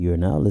You're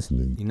now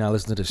listening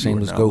to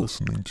Shameless Goats.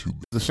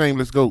 The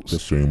Shameless Goats. The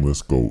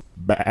Shameless Goat.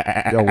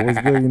 Yo, what's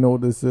good? You know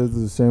what this is? This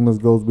is Shameless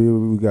Goats, baby.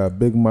 We got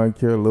Big Mike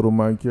here, Little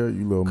Mike here.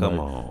 You Little Come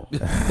Mike. on.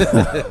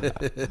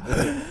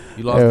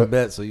 You lost the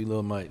bet, so you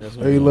Little Mike. That's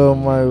what Hey, Little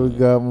Mike. We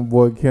got my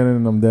boy Kenan,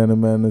 and I'm Danny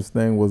Man. This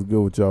thing was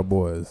good with y'all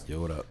boys.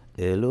 Yo, what up?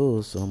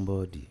 Hello,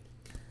 somebody.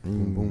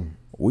 Boom.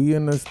 We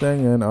in this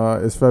thing, and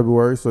it's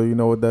February, so you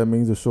know what that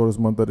means. The shortest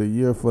month of the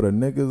year for the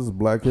niggas.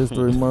 Black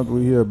History Month.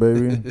 We here,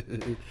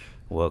 baby.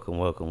 Welcome,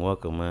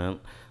 man.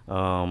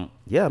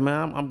 Yeah,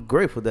 man, I'm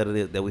grateful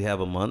that we have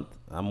a month.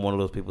 I'm one of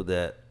those people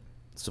that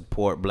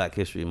support Black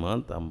History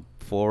Month. I'm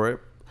for it.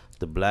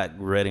 The black,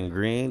 red, and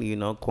green, you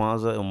know,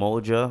 Kwanzaa,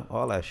 Umoja,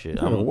 all that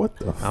shit. What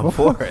the fuck? I'm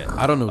for it.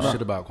 I don't know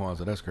shit about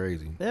Kwanzaa. That's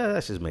crazy. Yeah,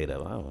 that's just made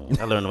up.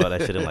 I learned about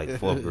that shit in like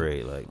 4th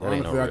grade. Like, that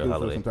ain't no Honestly, I real do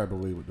holiday. feel some type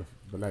of way with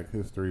the Black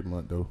History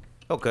Month, though.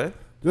 Okay.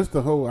 Just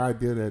the whole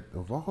idea that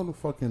of all the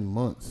fucking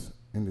months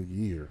in the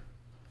year,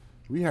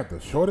 we have the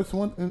shortest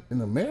one in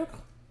America.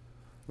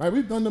 Like,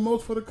 we've done the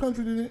most for the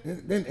country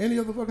than any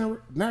other fucking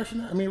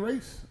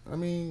race. I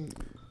mean,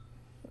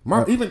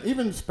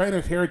 even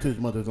Spanish Heritage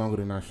Month is longer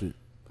than our shit.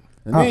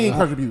 And they ain't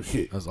contribute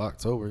shit. That's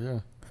October, yeah.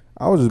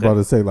 I was just about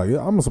to say, like,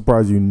 I'm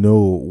surprised you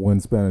know when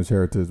Spanish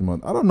Heritage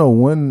Month. I don't know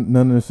when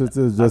none of this shit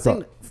is. Just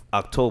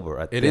October,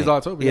 I think. It is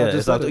October. Yeah, I just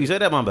it's October. You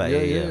said that, my bad.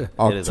 Yeah.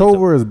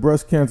 October is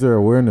Breast Cancer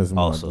Awareness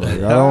Month. Also.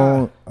 Like,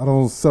 I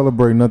don't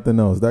celebrate nothing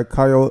else. That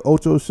Cayo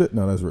Ocho shit,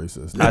 no, that's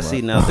racist. I see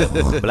now.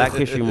 Black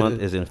History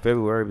Month is in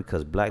February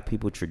because black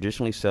people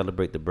traditionally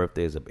celebrate the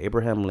birthdays of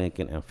Abraham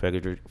Lincoln and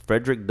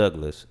Frederick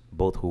Douglass,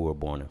 both who were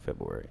born in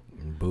February.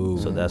 Boo.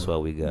 So that's why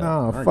we got.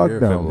 Nah, fuck them.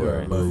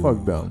 February.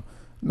 Fuck them.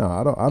 No,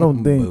 I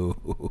don't think.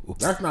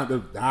 That's not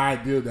the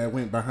idea that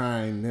went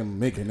behind them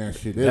making that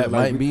shit. That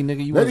might be,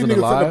 nigga. You let wasn't these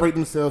niggas alive. celebrate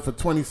themselves for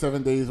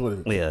 27 days. What is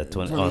it? Yeah,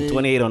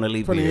 28 on the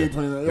leap 28, year.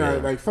 29. Yeah,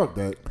 like, fuck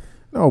that.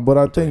 No, but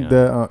I think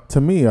that to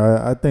me,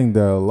 I think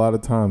that a lot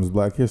of times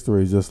Black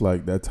history is just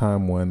like that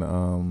time when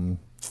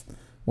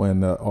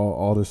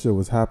all the shit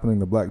was happening,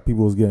 the black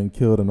people was getting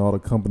killed, and all the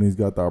companies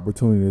got the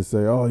opportunity to say,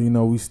 oh, you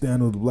know, we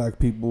stand with the black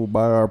people,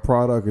 buy our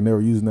product, and they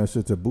were using that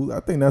shit to boost.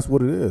 I think that's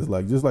what it is.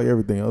 Like, just like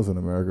everything else in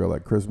America,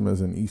 like Christmas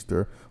and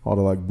Easter, all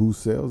the like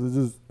boost sales. It's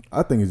just,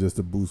 I think it's just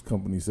to boost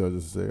company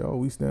sales, just to say, oh,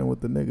 we stand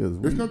with the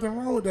niggas. There's nothing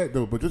wrong with that,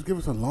 though, but just give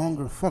us a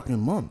longer fucking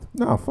month.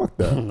 Nah, fuck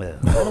that.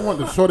 I don't want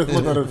the shortest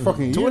month of the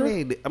fucking year.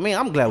 28. I mean,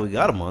 I'm glad we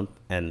got a month,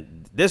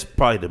 and this is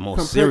probably the most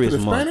Compared serious to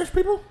the month. Spanish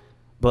people?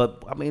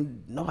 But I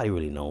mean, nobody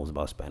really knows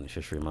about Spanish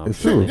History Month.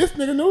 It's true. This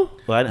nigga knew.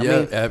 But I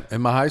mean,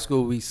 in my high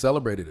school, we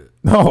celebrated it.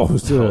 No, oh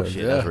sure.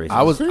 shit, that's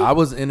racist. I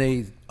was in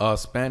a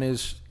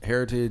Spanish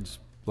heritage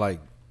like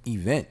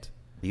event.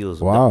 You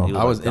was, Wow. you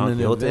I was like in Don an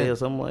Quixote event or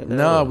something like that.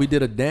 No, we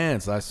did a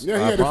dance. I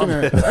Yeah,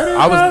 promise.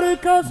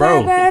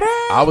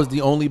 I was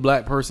the only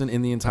black person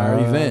in the entire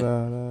event.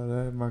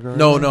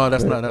 No,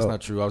 that's not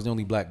true. I was the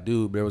only black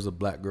dude. But there was a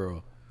black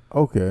girl.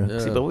 Okay. Yeah.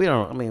 See, but we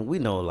don't. I mean, we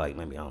know like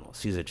maybe I don't know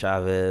Cesar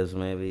Chavez,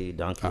 maybe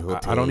Don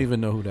Quixote. I don't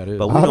even know who that is.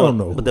 But we I know, don't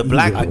know But the who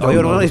black. either. Oh,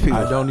 you don't know these people.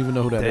 I don't even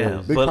know who that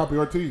is. Big But Papi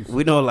Ortiz.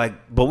 we know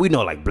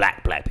like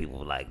black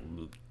people like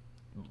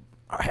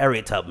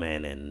Harriet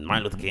Tubman and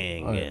Martin Luther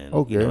King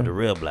and you know the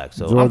real black.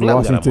 So I'm George glad we got a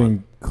Washington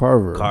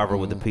month. Carver.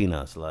 With the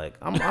peanuts. Like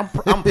I'm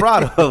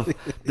proud of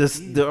this.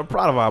 I'm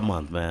proud of our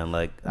month, man.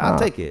 Like I'll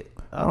take it.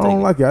 I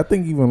don't like it. I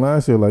think even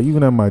last year, like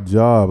even at my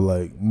job,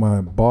 like my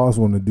boss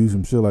wanted to do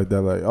some shit like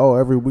that. Like, oh,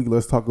 every week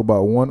let's talk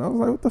about one. I was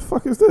like, what the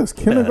fuck is this?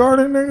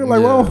 Kindergarten, nigga?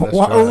 Like,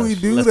 why would we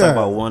do Let's that? talk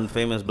about one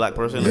famous black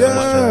person.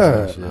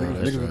 Yeah.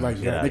 Niggas was like,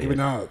 Nicki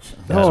Minaj.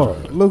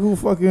 Oh, look who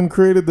fucking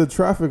created the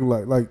traffic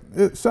light. Like,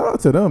 shout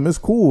out to them. It's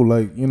cool.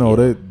 Like, you know,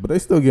 but they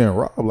still getting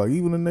robbed. Like,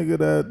 even the nigga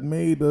that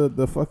made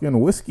the fucking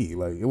whiskey,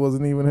 like, it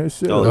wasn't even his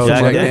shit. Oh, Like,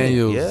 Jack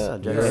Daniels. Yeah,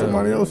 Jack Daniels.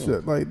 somebody else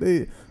shit. Like,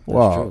 they. true.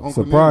 Wow. Uncle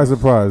Surprise, Nino.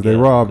 surprise. They Yeah,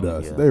 robbed Uncle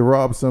us. Nino. They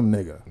robbed some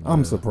nigga.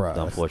 I'm surprised.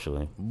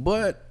 Unfortunately.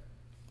 But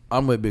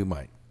I'm with Big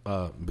Mike.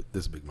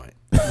 This Big Mike.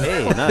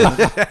 Hey, nice.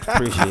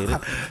 Appreciate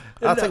it.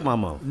 I'll take my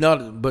mom.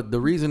 No, but the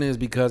reason is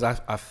because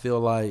I feel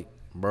like,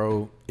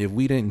 bro, if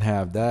we didn't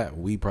have that,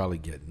 we probably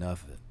get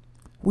nothing.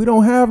 We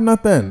don't have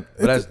nothing.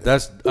 But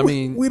that's I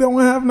mean, we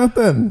don't have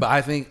nothing. but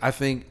I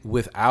think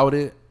without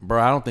it,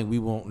 bro, I don't think we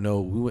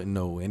wouldn't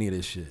know any of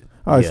this shit.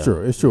 Oh, it's Yeah.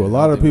 true. It's true. A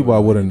lot of people I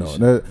wouldn't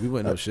know. We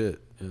wouldn't know shit.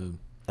 Yeah.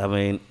 I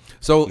mean,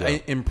 So Yeah.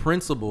 in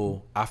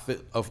principle, I feel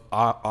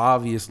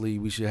obviously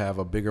we should have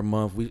a bigger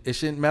month. It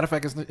shouldn't. Matter of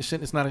fact,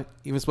 it's not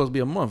even supposed to be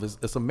a month.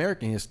 It's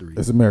American history.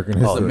 It's American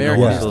history. American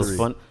you know Yeah. what's history.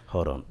 so fun?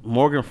 Hold on,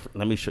 Morgan.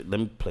 Let me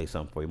play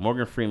something for you.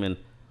 Morgan Freeman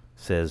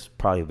says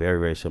probably very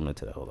very similar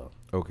to that. Hold on.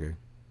 Okay.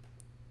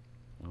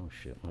 Oh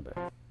shit, my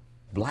bad.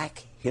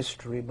 Black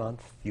History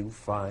Month you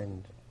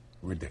find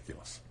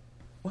Ridiculous.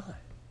 why?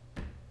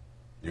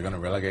 You're going to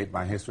relegate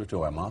my history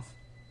to a month?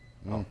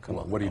 Oh, come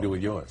on. What do you do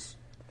with yours?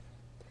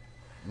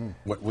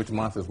 Which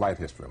month is White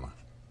History Month?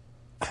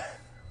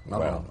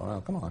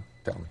 No, come on,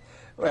 tell me.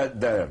 Well,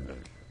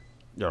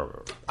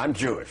 I'm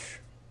Jewish.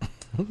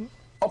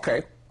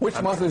 Okay, which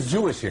month is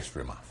Jewish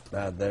History Month?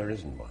 There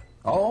isn't one.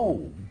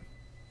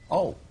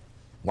 Oh,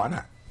 why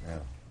not? Yeah.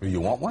 Do you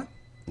want one?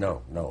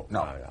 No. No.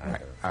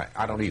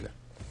 I don't either.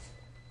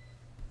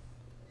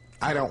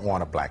 I don't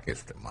want a Black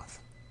History Month.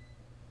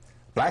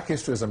 Black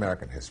history is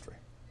American history.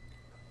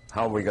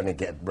 How are we going to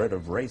get rid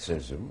of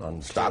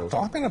racism? Stop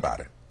talking about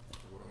it.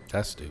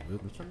 That's stupid.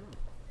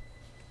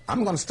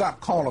 I'm going to stop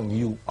calling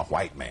you a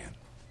white man.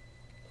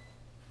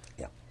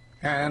 Yeah.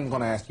 And I'm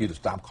going to ask you to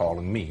stop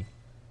calling me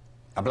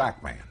a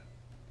black man.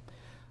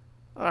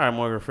 All right,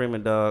 Morgan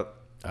Freeman, dog.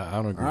 I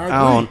don't agree.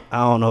 I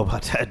don't know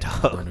about that,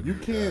 dog. You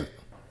can't,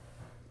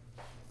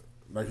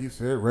 like he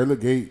said,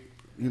 relegate,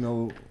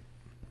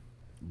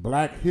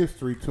 Black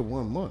history to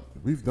 1 month.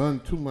 We've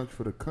done too much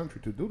for the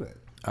country to do that.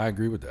 I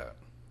agree with that.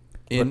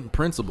 In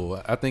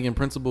principle, I think in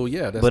principle,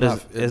 yeah, that's But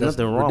not. there's that's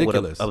nothing wrong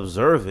ridiculous. with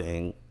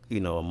observing, a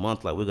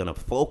month like we're gonna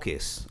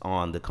focus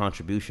on the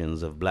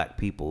contributions of Black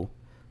people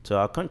to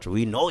our country.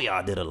 We know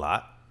y'all did a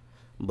lot,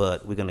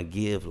 but we're gonna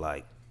give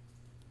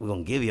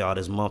y'all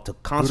this month to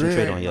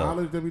concentrate on y'all.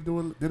 Acknowledge that we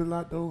did a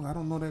lot though. I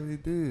don't know that they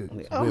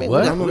did. I mean,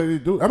 what? I don't know that they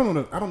do. I don't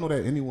know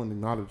that anyone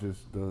acknowledges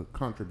the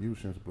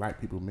contributions Black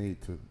people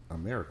made to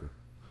America.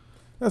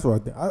 That's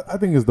what I think. I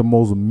think it's the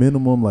most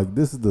minimum. Like,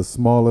 this is the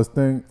smallest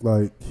thing.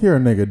 Like, here,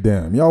 nigga,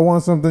 damn, y'all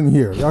want something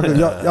here? Y'all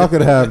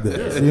could have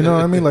this. You know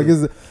what I mean? Like,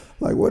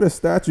 like, where the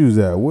statues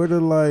at? Where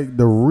the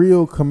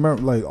real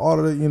like all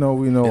of the It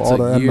all took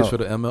the years for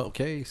the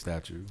MLK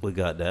statue. We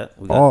got that.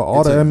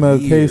 all the took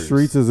MLK years.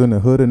 streets is in the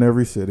hood in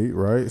every city,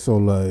 right? So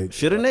like,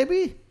 Shouldn't they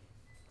be?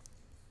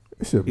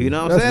 it should be. You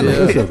know what I'm saying?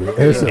 It should be.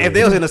 It should If be.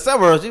 they was in the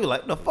suburbs, you be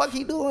like, the fuck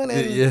he doing in,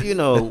 But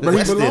he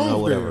Weston belongs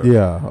or whatever. there.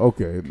 Yeah.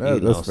 Okay.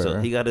 That's fair. So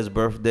he got his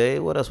birthday.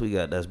 What else we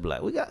got that's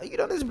Black? We got,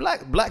 this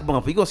black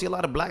bumper. You gonna see a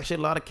lot of Black shit,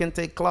 a lot of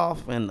kente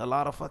cloth, and a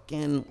lot of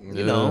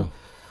fucking,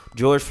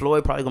 George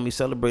Floyd probably gonna be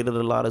celebrated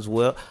a lot as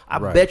well. I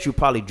bet you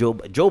probably Joe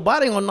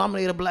Biden gonna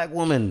nominate a Black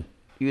woman.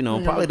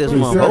 Probably this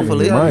month. said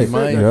Hopefully, he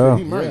might. Yeah.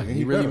 He might.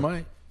 He really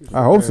might.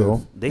 I hope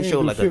so. they He show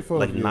ain't do shit for us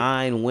like yet.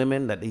 9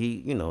 women that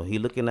he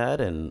looking at,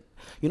 and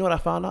you know what I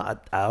found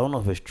out? I don't know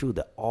if it's true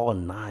that all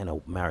 9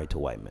 are married to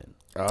white men.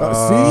 See.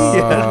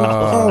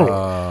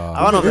 I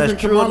don't know if Isn't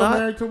that's true or Kamala not.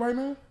 married to a white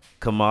man?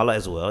 Kamala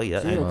as well, yeah.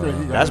 See, And okay,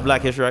 he got that's it.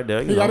 Black history right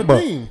there. He got a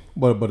But, team.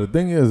 but the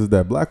thing is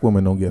that Black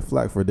women don't get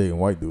flack for dating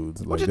white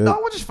dudes. Like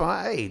Which is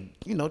fine. Hey,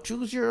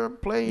 choose your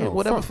play, No,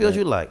 whatever fuck feels that.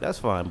 you like. That's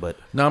fine. But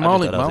No, I my just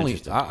only, thought that was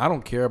interesting. I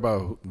don't care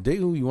about date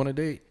who you want to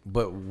date,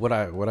 but what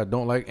I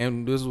don't like,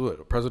 and this is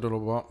what President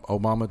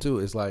Obama too,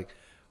 is like,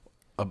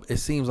 it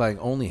seems like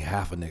only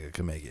half a nigga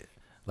can make it.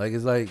 Like,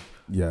 it's like,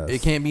 Yes.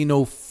 it can't be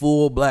no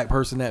full Black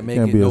person that make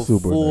Can't it. be a No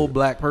super full nigga.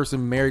 Black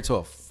person married to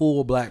a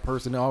full Black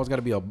person. It always got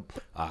to be a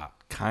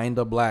kind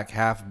of Black,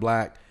 half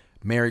Black,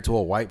 married to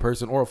a white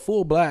person, or a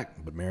full Black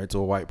but married to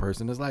a white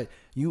person. It's like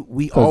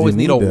we 'Cause always you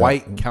need a need that.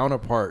 white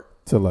counterpart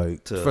to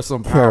for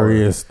some carry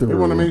power. us through. They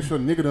want to make sure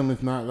niggerdom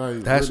is not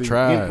like That's really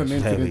trash.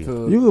 implemented Heavy.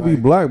 into. You could be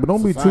like, Black, but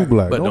don't be too society.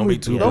 Black. But don't be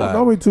too black.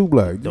 Don't be too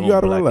Black. Don't You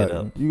gotta black it relax.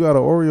 up. You gotta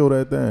Oreo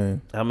that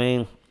thing. I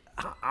mean,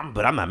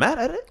 but I'm not mad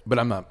at it. But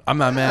I'm not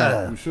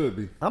mad. You should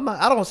be.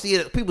 I don't see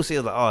it. People see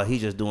it like, oh,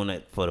 he's just doing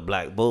it for the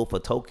Black vote, for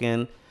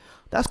token.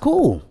 That's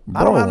cool.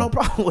 I don't Bro. have no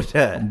problem with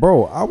that.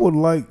 Bro, I would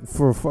like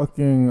for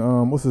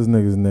fucking what's his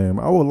nigga's name?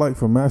 I would like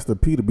for Master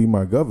P to be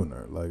my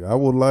governor. Like, I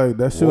would like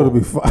that shit to be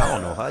I fine.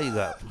 don't know how you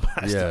got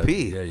Master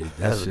P.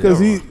 that shit.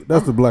 Because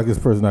that's the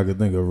blackest person I could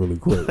think of really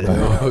quick. Like,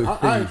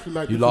 I actually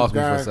like You this lost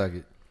me guy. for a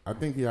second. I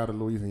think he out of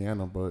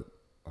Louisiana, but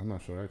I'm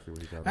not sure actually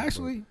where he got.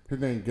 Actually? his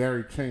name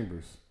Gary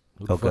Chambers.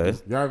 Okay.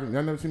 Y'all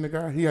never seen the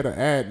guy? He had an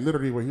ad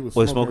literally where he was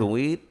Was smoking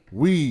weed?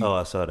 Weed. Oh,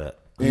 I saw that.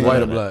 He's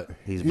white or black?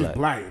 He's He's black.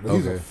 black, but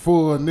he's a Okay.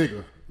 full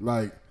nigga.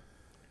 Like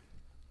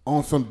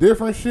on some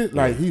different shit.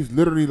 Like he's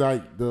literally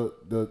like the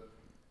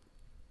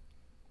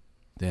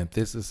The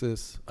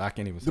antithesis. I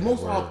can't even say the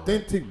most that word.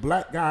 authentic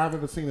black guy I've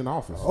ever seen in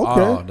office.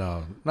 Okay.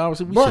 Oh no, we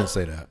shouldn't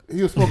say that.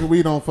 He was smoking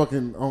weed on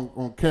fucking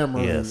on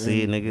camera. Yeah, and,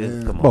 see, and- nigga,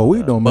 and- come on. but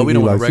we don't But make we you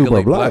don't wanna like super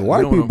regulate black. black- we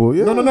White don't wanna- people,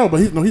 yeah. No, but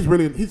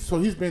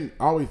he's been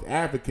always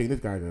advocating. This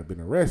guy has been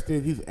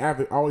arrested. He's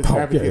always Okay,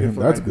 advocated for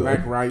that's like good.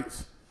 black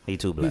rights. He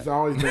too black. He's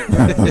always been.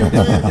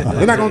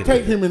 They're not gonna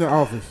take him in the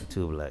office.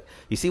 Too black.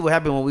 You see what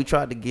happened when we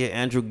tried to get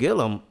Andrew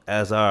Gillum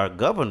as our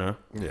governor?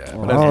 Yeah,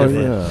 Oh, but that's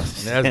different. yeah.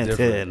 That's And different.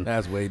 then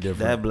That's way different.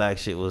 That black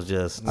shit was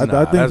just. I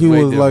Nah, think that's he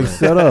way was like different.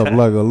 set up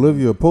like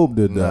Olivia Pope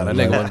did Nah, that. that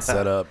nigga Like, wasn't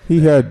set up. he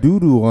had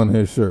doo doo on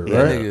his shirt,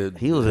 Yeah, right? nigga-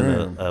 he was in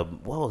a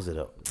what was it?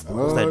 What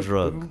was that Blood,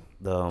 drug?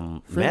 The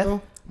meth.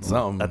 Fentanyl?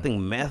 Something. I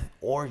think meth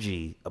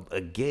orgy,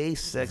 a gay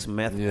sex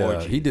meth Yeah,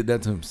 orgy. he did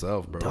that to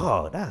himself, bro.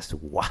 Dog, that's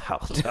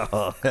wild,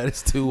 dog. That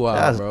is too wild,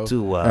 That's bro.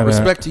 too wild. And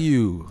Respect to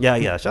you.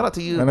 Yeah. Shout out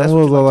to you. And That's I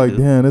what was you all like like, to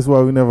do. damn, that's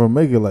why we never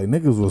make it. Like,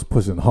 niggas was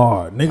pushing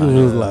hard. Niggas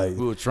was like,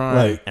 we were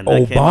trying. like And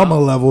that came Obama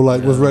out. level,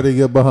 like was ready to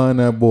get behind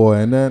that boy.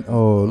 And then,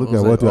 look I was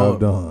at what like, y'all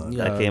done.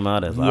 That came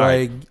out as You all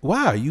right.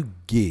 wow, you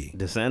gay.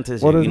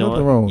 DeSantis, Well, there's you know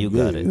nothing what? wrong You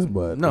with got gays, it.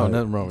 but No, like,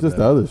 nothing wrong with just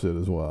that. the other shit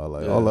as well.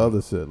 Like all the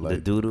other shit, The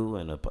like doo doo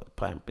and the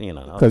pipe,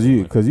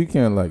 because you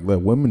can't like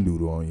let women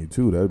doodle on you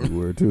too. That'd be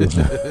weird too.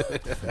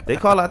 They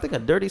call it, I think, a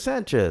dirty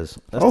Sanchez.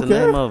 That's Okay.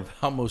 the name of.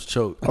 I almost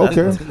choked.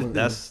 Okay.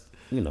 That's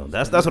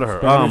that's what I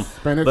heard.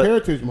 Spanish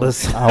Heritage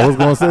Month. I was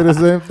gonna say the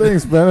same thing.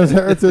 Spanish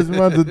Heritage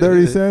Month to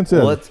Dirty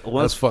Sanchez.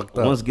 Once fucked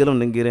up. Once Gillum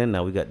didn't get in,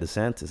 now we got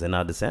DeSantis, and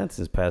now DeSantis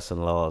is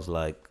passing laws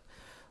like,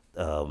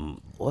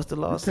 what's the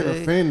law You can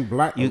say? offend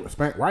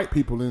white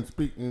people in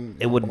speaking.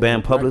 It would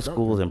ban public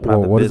schools and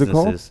private what is it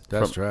called? businesses.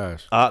 That's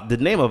trash. The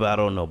name of it I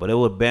don't know, but it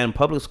would ban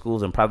public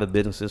schools and private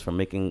businesses from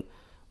making,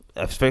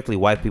 especially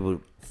white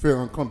people,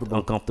 feel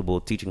uncomfortable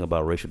teaching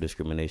about racial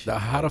discrimination. Now,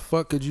 how the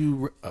fuck could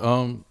you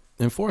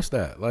enforce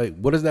that? Like,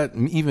 what does that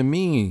even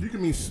mean? You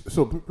can be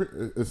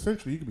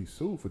essentially you can be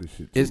sued for this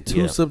shit. It's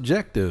too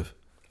subjective.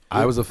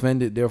 I was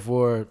offended,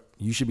 therefore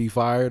you should be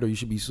fired, or you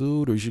should be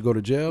sued, or you should go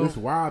to jail. It's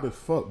wild as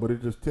fuck, but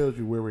it just tells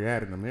you where we're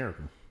at in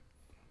America.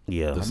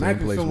 Yeah, The same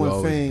Imagine place we someone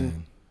always saying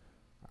been.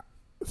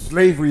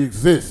 slavery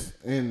exists,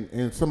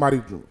 and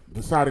somebody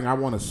deciding I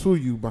want to sue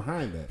you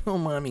behind that. Oh,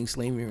 mommy,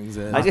 slavery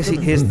exists. I guess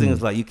his thing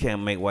is like you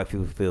can't make white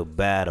people feel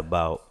bad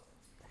about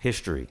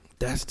history.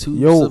 That's too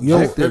Your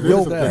subjective. What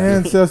is that?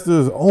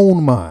 ancestors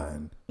own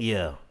mine.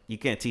 Yeah, you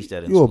can't teach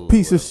that in You school. a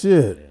piece of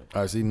shit.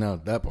 All right, see now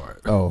that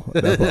part. Oh,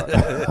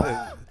 that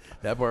part.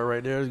 That part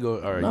right there is go.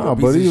 All right, Nah, you a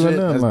piece but of even shit,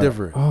 then, that's like,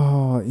 different.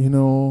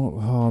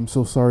 I'm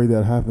so sorry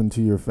that happened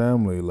to your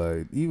family.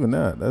 Like, even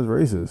that's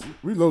racist.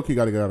 We low key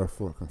got to get out of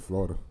fucking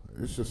Florida.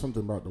 It's just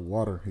something about the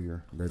water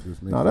here that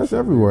just makes. No, that's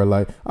everywhere.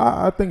 Like,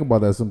 I think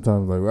about that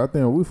sometimes. Like, I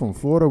think we from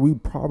Florida, we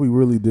probably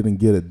really didn't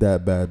get it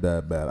that bad.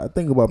 I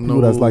think about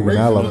people that's like in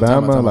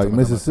Alabama, like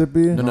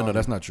Mississippi. No,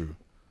 that's not true.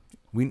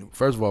 We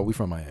first of all, we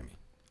from Miami.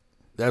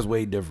 That's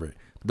way different.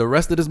 The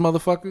rest of this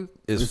motherfucker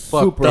is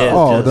fucked super-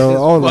 up.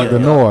 The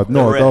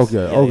north. rest.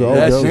 Okay.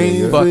 That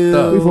shit fucked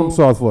up. We from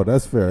South Florida.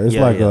 That's fair. It's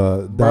Yeah, like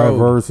yeah.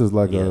 diverse as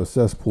like a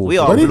cesspool. We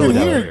all But grew even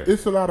down here, here.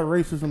 it's a lot of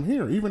racism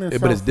here, even in Yeah,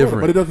 South but it's Florida.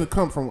 different. But it doesn't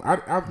come from.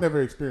 I've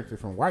never experienced it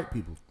from white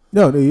people.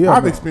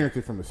 I've experienced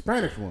it from the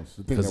Spanish ones.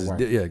 The thing Because that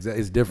it's white, exactly.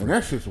 It's and different.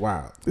 that shit's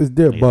wild. It's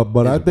different,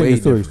 but I It's think way it's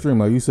too different. extreme.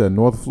 Like you said,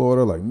 North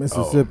Florida, like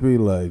Mississippi,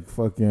 like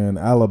fucking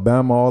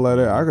Alabama, all of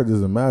that. I could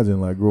just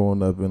imagine like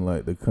growing up in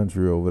like the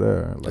country over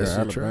there. Like, That's shit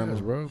Alabama. trash,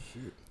 bro.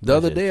 Shit. The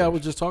other day, I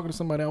was just talking to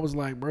somebody. I was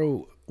like,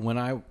 bro, when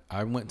I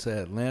went to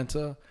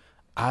Atlanta,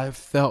 I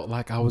felt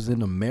like I was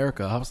in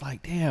America. I was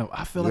like, damn,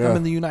 I feel like I'm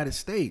in the United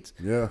States.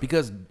 Yeah.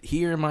 Because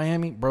here in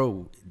Miami,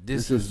 bro,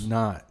 this is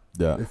not.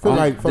 yeah. It feel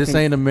like This fucking-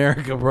 ain't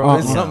America, bro.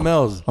 It's something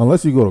else.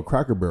 Unless you go to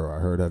Cracker Barrel, I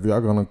heard. Have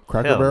y'all gone to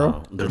Cracker Hell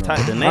Barrel? no.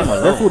 The name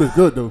That food alone. is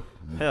good though.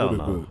 Hell Food is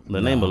no. good.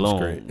 The name it's alone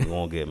great.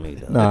 won't get me.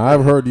 Though. Nah,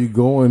 I've heard you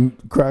go in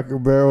Cracker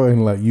Barrel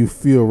and like you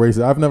feel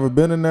racist. I've never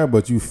been in there,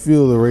 but you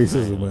feel the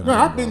racism in No, there.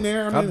 I've been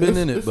there. I mean, I've been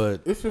in it, it's-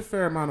 but- it's a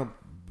fair amount of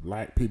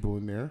black people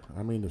in there.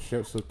 I mean, the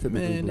chefs are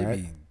typically Man, black.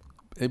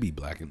 it be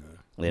black in there.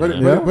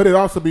 But it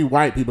also be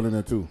white people in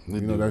there too. They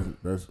You know, do.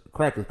 that's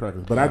crackers.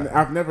 But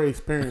I've never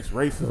experienced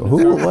racism.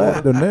 Who?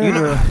 What? The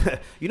name?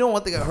 You know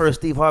one thing I heard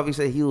Steve Harvey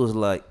say? He was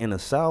like, in the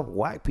South,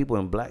 white people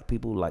and black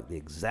people like the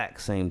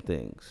exact same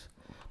things.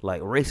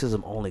 Like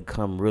racism only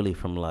come really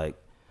from like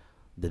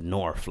the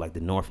North, like the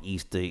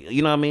Northeast.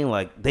 You know what I mean?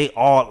 Like they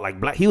all like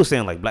black. He was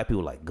saying like black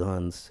people like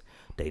guns.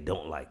 They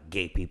don't like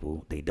gay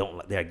people.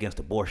 They're against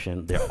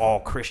abortion. They're all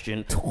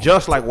Christian,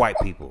 just like white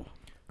people.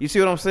 You see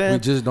what I'm saying? We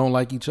just don't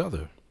like each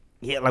other.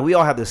 Yeah, like we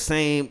all have the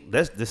same.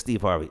 That's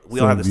Steve Harvey. We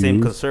all Same have the same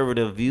views.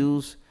 conservative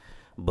views,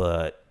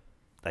 but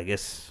I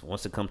guess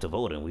once it comes to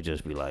voting, we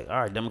just be like,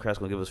 all right, Democrats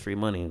gonna give us free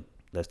money.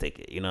 Let's take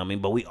it. You know what I mean?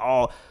 But we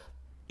all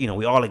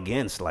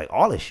against like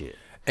all this shit.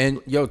 And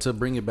yo, to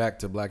bring it back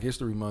to Black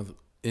History Month,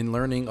 in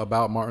learning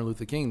about Martin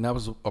Luther King, that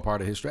was a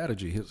part of his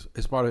strategy.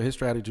 His part of his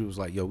strategy was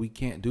like, yo, we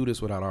can't do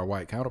this without our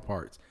white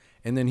counterparts.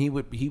 And then he'd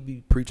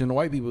be preaching to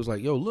white people. It was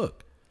like, yo,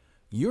 look,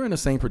 you're in the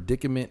same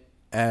predicament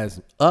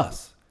as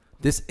us.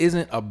 This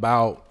isn't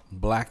about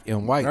black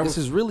and white. That This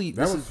was- is really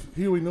That was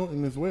Huey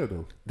Newton as well,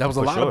 though. that was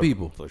a For lot sure. of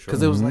people For sure.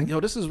 because it was like, yo,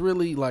 this is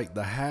really like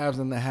the haves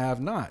and the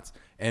have-nots,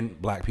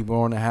 and black people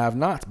are on the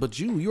have-nots. But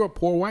you're a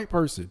poor white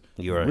person.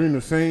 You're right. We're in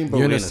the same boat.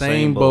 You're in we the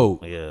same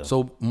boat. Yeah.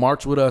 So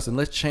march with us and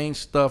let's change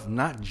stuff,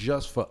 not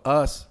just for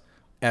us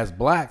as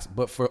blacks,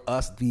 but for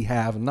us the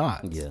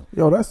have-nots. Yeah.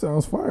 Yo, that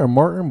sounds fire,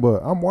 Martin.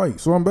 But I'm white,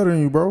 so I'm better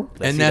than you, bro.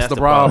 And See, that's the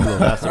problem.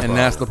 That's the And problem.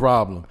 that's the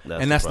problem.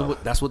 That's And the that's problem.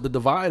 that's what the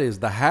divide is.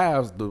 The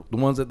haves, the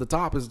ones at the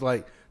top is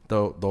like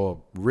the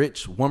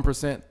rich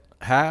 1%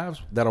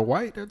 haves that are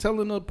white. They're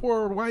telling the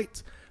poor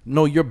whites,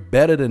 no, you're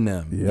better than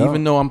them. Yeah.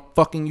 Even though I'm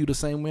fucking you the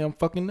same way I'm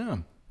fucking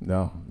them.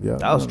 No, yeah,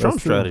 That was no, Trump's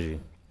that's true. strategy.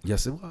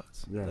 Yes, it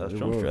was. Yeah, That's it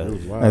Trump's was. strategy. It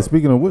was wild. And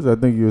speaking of which, I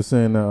think you were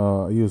saying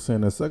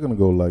a second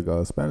ago, like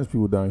Spanish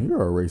people down here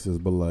are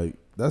racist, but like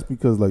that's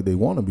because like they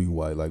want to be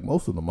white. Like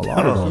most of them, a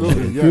lot of them,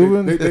 Absolutely. Yeah,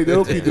 Cuban. they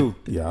low-key do.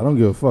 Yeah, I don't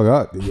give a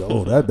fuck.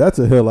 That's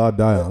a hill I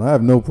die on. I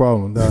have no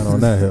problem dying on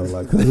that hill,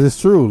 like, cause it's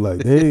true. Like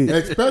they,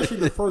 Especially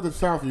the further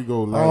south you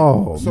go. Like,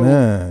 oh so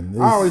man,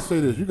 I always say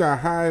this: you got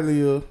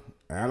Hialeah,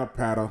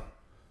 Alapata,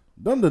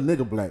 them the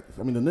nigga blacks.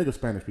 I mean, the nigga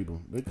Spanish people.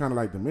 They kind of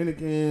like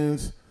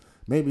Dominicans,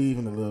 maybe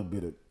even a little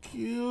bit of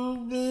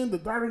Cuban, the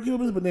darker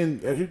Cubans. But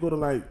then as you go to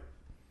like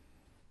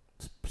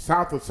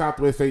south of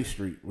Southwest 8th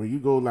Street, where you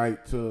go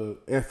like to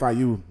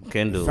FIU,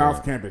 Kendall.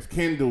 South Campus,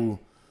 Kendall,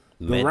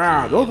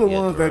 Doral. Those are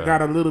ones that Doral.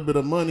 got a little bit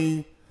of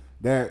money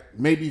that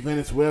maybe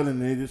Venezuelan,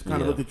 and they just kind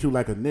of Yeah. look at you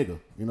like a nigga.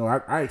 You know,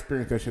 I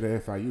experienced that shit at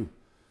FIU.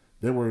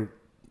 There were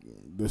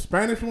the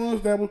Spanish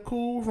ones that were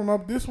cool from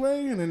up this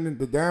way, and then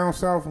the down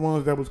south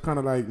ones that was kind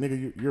of like,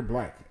 nigga, you're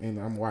black and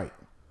I'm white.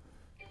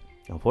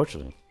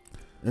 Unfortunately.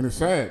 And it's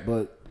sad,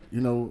 but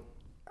you know,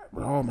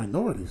 we're all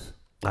minorities.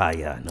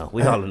 Yeah, I know.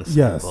 We all in the same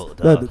Yes, boat.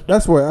 dog.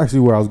 that's where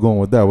I was going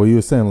with that. Where you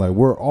were saying like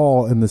we're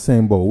all in the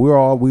same boat.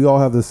 We all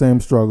have the same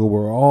struggle.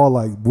 We're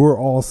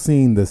all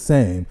seen the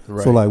same.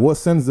 Right. So like, what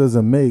sense does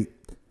it make?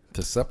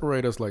 To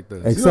separate us like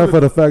this. Except for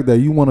the fact that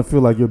you want to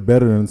feel like you're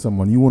better than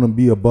someone. You want to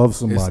be above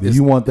somebody. It's-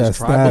 you want that it's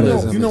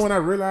status. tribalism. You know when I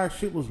realized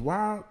shit was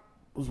wild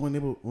was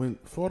when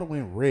Florida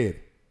went red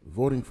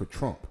voting for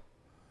Trump.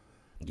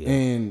 Yeah.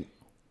 And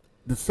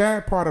the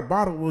sad part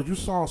about it was you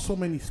saw so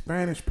many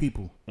Spanish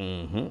people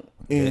Mm-hmm.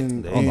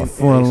 On the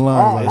front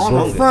line, on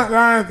like the front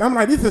lines. I'm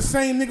like, this is the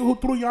same nigga who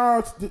threw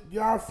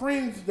y'all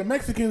friends, the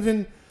Mexicans,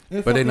 in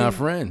But they're not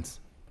friends.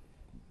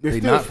 They're they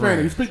still not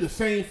Spanish. You friends. speak the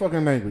same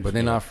fucking language. But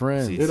they're not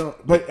friends. They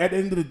don't, but at the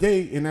end of the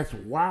day, and that's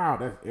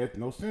wild. That's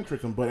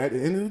ethnocentrism. But at the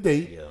end of the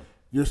day,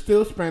 you're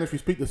still Spanish. You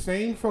speak the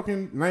same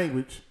fucking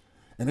language,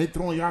 and they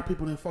throwing y'all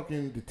people in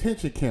fucking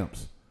detention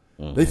camps.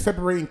 They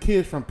separating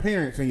kids from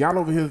parents, and y'all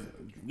over here.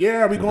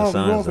 Yeah, we going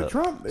for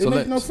Trump. It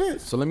makes no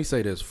sense. So let me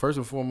say this. First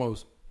and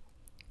foremost,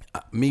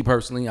 me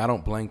personally, I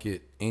don't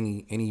blanket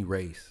any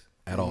race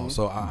at all.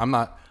 So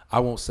I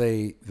won't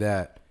say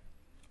that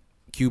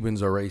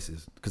Cubans are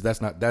racist, because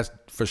that's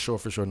for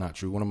sure not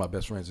true. One of my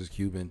best friends is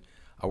Cuban.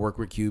 I work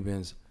with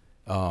Cubans.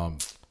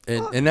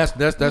 And that's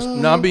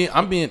no, I'm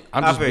just being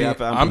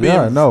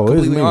No, it's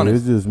completely me. honest.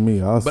 It's just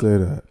me. I'll say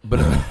that.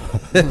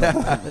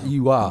 But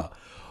you are.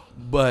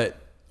 But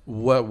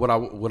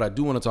what I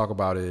do want to talk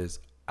about is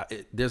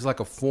there's like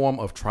a form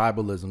of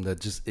tribalism that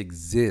just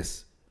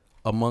exists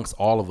amongst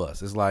all of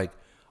us. It's like,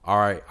 all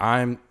right,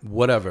 I'm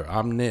whatever,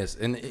 I'm this,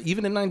 and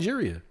even in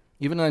Nigeria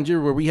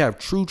where we have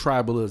true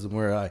tribalism,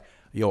 where like,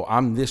 yo,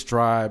 I'm this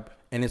tribe,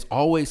 and it's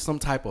always some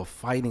type of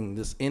fighting,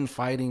 this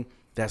infighting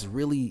that's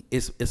really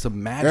it's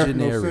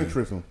imaginary.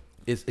 Ethnocentrism.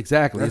 It's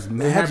exactly it's It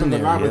happens a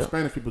imaginary. lot with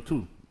Spanish people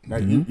too.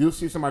 Like you'll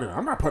see somebody.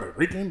 I'm not Puerto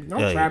Rican.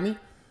 Don't try me.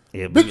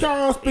 Yeah, Bitch,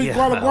 y'all speak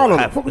Guala Guala.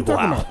 What the fuck we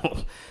talking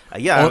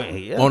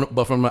about?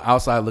 But from the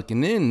outside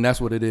looking in,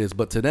 that's what it is.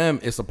 But to them,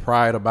 it's a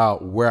pride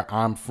about where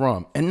I'm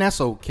from, and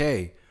that's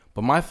okay.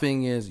 But my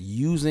thing is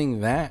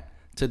using that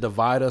to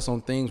divide us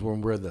on things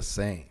when we're the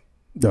same.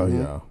 Oh yeah. You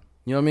know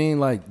what I mean?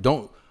 Like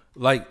don't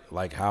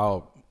like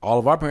how all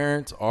of our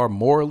parents are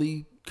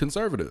morally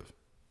conservative.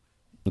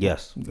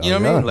 Yes. You know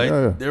what I mean? Like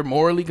yeah. they're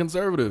morally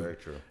conservative. Very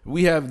true.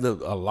 We have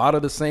a lot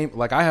of the same.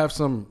 Like I have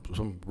some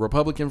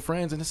Republican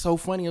friends, and it's so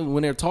funny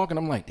when they're talking.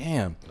 I'm like,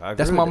 damn, I agree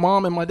that's with my it.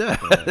 mom and my dad.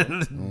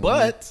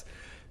 But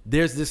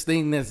there's this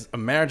thing, that's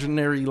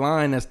imaginary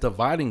line that's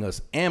dividing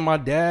us. And my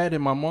dad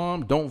and my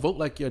mom don't vote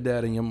like your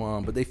dad and your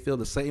mom, but they feel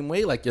the same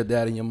way like your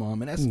dad and your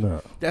mom,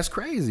 and that's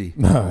crazy.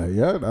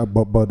 Yeah,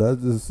 but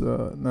that's just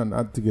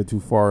not to get too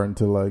far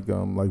into like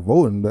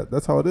voting.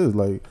 That's how it is.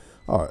 Like,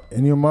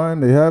 in your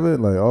mind, they have it.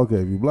 Like, okay,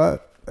 if you black,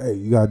 hey,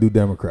 you gotta do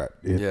Democrat.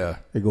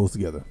 It goes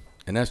together.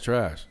 And that's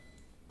trash.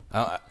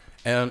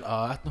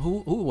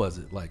 Who was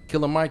it? Like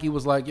Killer Mike, he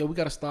was like, yo, we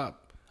gotta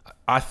stop.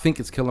 I think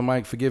it's Killer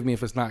Mike. Forgive me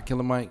if it's not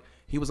Killer Mike.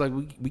 He was like,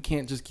 we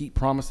can't just keep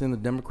promising the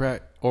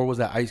Democrat, or was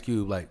that Ice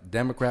Cube, like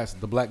Democrats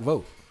the black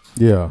vote?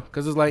 Yeah,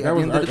 Because it's like That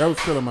was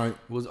Killer Mike.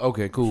 was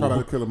okay, cool. Shout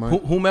out to Killer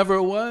Mike. Whomever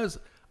it was,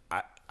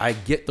 I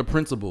get the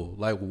principle.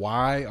 Like,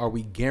 why are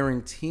we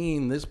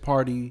guaranteeing this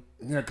party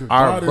 'cause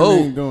our Biden vote?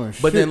 ain't doing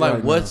But then, shit like,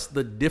 right what's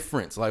the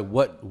difference? Like,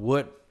 what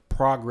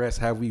progress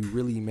have we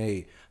really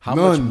made? How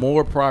None. much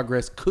more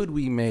progress could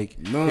we make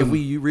None. if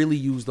we really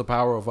use the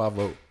power of our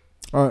vote?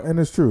 and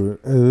it's true.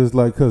 It's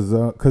like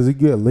because you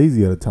get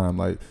lazy at a time.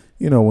 Like,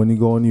 you know, when you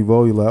go and you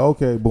vote, you're like,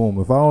 okay, boom.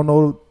 If I don't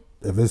know,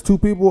 if it's two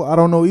people, I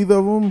don't know either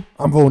of them,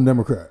 I'm voting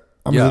Democrat.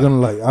 I'm just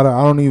gonna I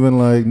don't even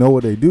like know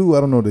what they do. I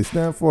don't know what they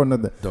stand for.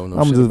 Nothing. Don't know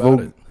I'm shit just about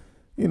voting. it.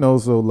 You know,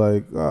 so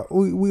like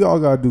we all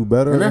gotta do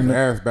better. And that's And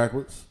ass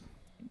backwards.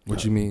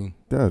 What you mean?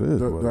 that is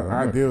The what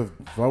idea of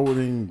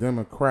voting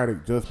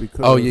Democratic just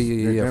because. Oh,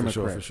 yeah, they're for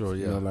sure, Democrats, for sure,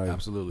 yeah,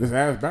 absolutely. It's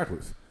ass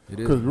backwards. It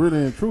is. Because really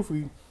and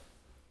truthfully,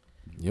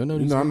 You know,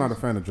 I'm not a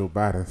fan of Joe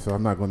Biden, so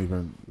I'm not going to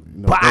even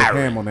go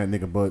ham on that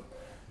nigga. But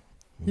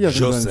he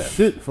hasn't done Joseph.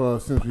 shit for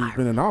us since he's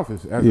been in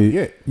office as Yeah, of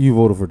yet. you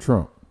voted for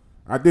Trump.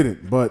 I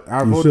didn't, but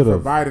I You voted for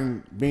should've.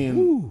 Biden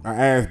being an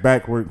ass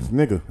backwards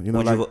nigga. You know,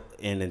 Would like you vote,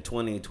 and in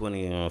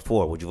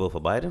 2024, would you vote for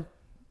Biden?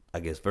 I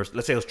guess first,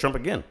 let's say it was Trump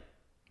again.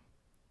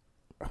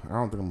 I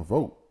don't think I'm gonna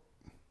vote.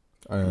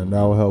 And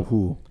that will help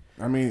who?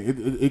 I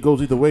mean, it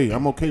goes either way.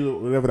 I'm okay with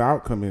whatever the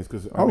outcome is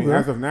because I mean, Okay.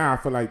 as of now, I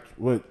feel like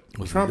what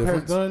What's the Trump has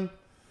difference? done,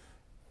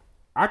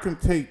 I can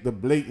take the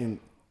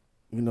blatant,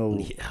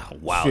 Yeah,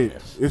 shit.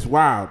 wildness. It's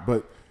wild,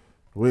 but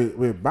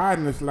with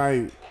Biden, it's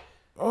like,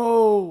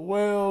 oh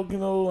well,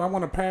 I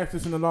want to pass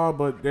this in the law,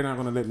 but they're not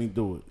gonna let me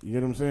do it. You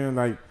know what I'm saying?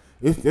 Like,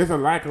 there's a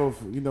lack of,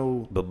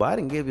 But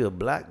Biden gave you a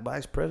black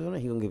vice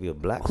president. He gonna give you a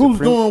black. who's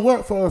Supreme. doing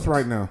what for us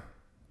right now?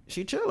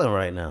 She chilling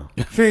right now.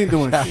 She ain't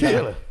doing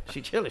shit.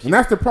 She chilling. And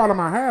that's the problem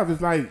I have. Is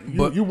like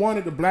you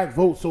wanted the black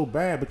vote so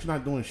bad, but you're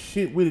not doing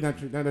shit with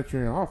it now that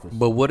you're in office.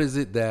 But what is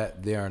it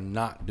that they are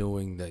not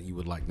doing that you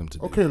would like them to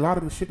do? Okay, a lot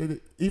of the shit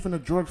that even the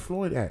George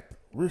Floyd Act,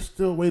 we're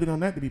still waiting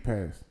on that to be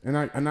passed. And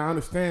I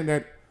understand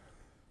that.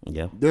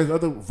 Yeah. There's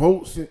other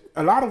votes.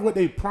 A lot of what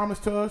they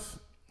promised to us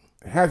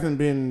hasn't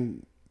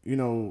been.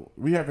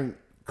 We haven't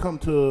come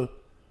to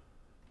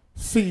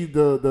see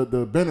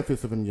the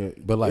benefits of them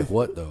yet. But like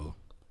what though?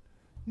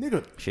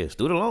 Nigga, Shit,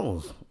 student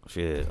loans.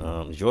 Shit,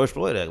 George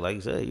Floyd Act, like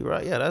you said, you're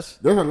right. Yeah, there's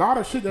a lot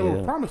of shit that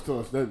was promised to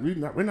us that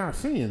we're not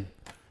seeing.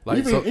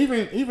 Like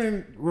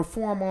even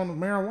reform on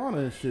marijuana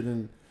and shit,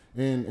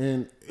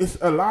 and it's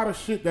a lot of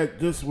shit that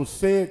just was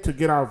said to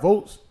get our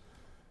votes,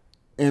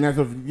 and as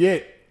of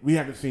yet, we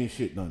haven't seen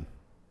shit done.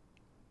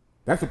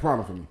 That's the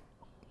problem for me.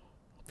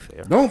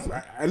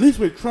 Fair. At least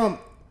with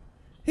Trump,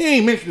 he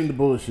ain't mentioning the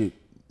bullshit.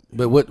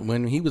 But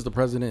when he was the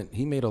president,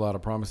 he made a lot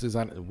of promises.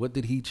 What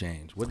did he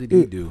change? What did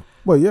he do?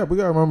 Well, yeah, we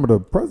gotta remember the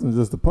president's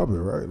just a puppet,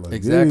 right? Like,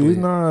 Exactly. He's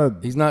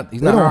not. He's not. They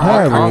don't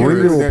have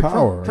Congress. real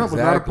power. Trump was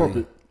not a Exactly.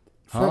 puppet.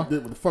 Trump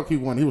did what the fuck he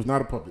wanted. He was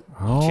not a puppet.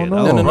 I don't Shit,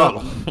 know.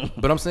 No.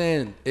 But I'm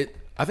saying it.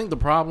 I think the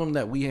problem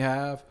that we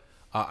have.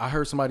 I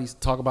heard somebody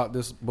talk about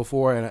this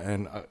before,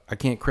 and I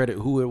can't credit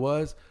who it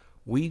was.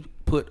 We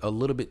put a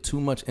little bit too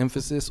much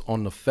emphasis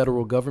on the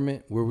federal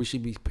government, where we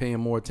should be paying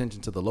more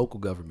attention to the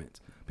local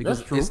governments, because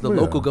That's true. it's the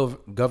Yeah. local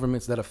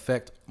governments that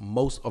affect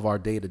most of our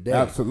day to day.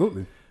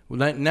 Absolutely.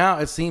 Now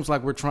it seems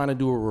like we're trying to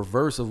do a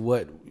reverse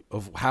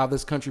of how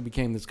this country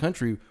became this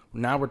country.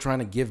 Now we're trying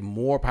to give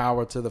more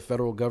power to the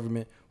federal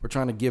government. We're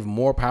trying to give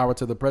more power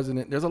to the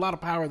president. There's a lot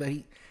of power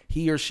that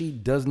he or she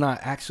does not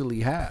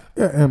actually have.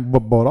 Yeah, and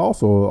but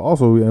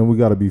also, and we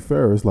got to be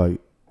fair. It's like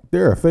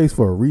they're a face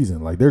for a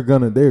reason. Like they're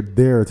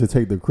there to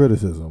take the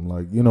criticism.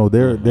 Like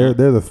they're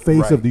the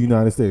face of the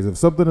United States. If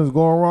something is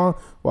going wrong,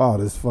 wow,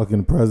 this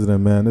fucking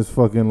president, man, this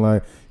fucking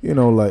like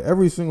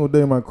every single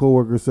day my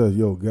coworker says,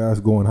 yo, gas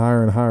going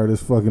higher and higher.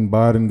 This fucking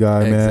Biden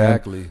guy,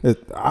 Exactly. man.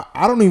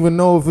 I don't even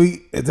know if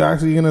it's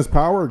actually in his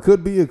power. It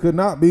could be, it could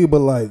not be, but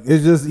like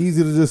it's just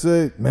easy to just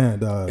say, man,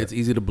 dog. It's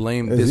easy to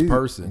blame this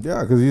person.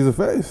 Yeah, because he's a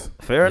face.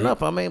 Fair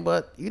enough. I mean,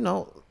 but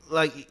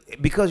like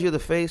because you're the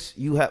face,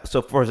 you have.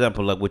 So for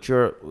example, like with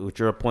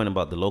your point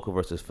about the local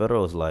versus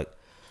federal is like,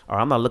 or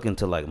I'm not looking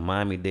to like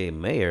Miami-Dade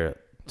mayor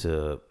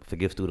to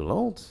forgive student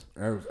loans.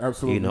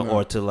 Absolutely. not.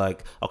 Or to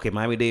like, okay,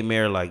 Miami-Dade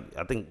mayor, like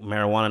I think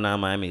marijuana now in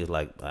Miami is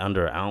like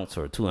under an ounce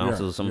or 2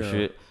 ounces or some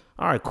shit.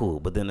 All right, cool.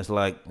 But then it's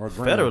like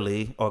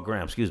federally,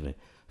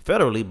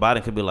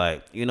 Biden could be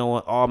like, you know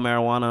what, all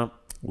marijuana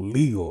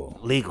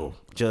legal,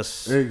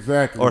 just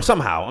exactly, or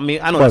somehow. I mean,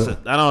 I know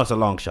it's a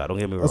long shot. Don't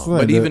get me wrong.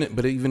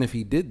 But even if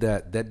he did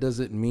that, that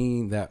doesn't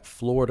mean that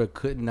Florida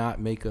could not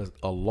make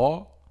a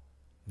law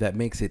that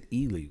makes it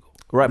illegal.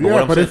 Right, but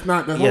yeah, but it's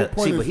not the whole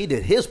point. But he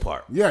did his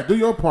part. Yeah, do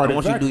your part. I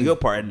want you to do your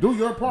part. Do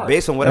your part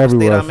based on whatever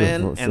state I'm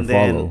in, and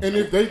then follow. And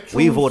if they choose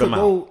we vote to them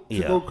go out. to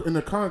go in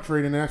the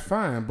contrary, then that's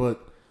fine.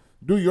 But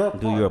do your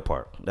part. Do your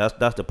part.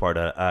 That's the part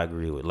that I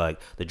agree with.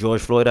 Like the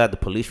George Floyd Act, the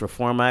Police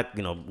Reform Act,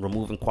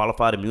 removing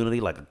qualified immunity.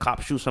 Like a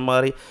cop shoots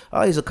somebody,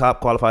 oh, he's a cop,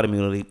 qualified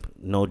immunity,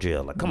 no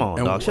jail. Like, come on,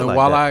 dog. Shit and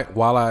like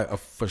while I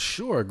for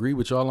sure agree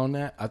with y'all on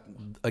that,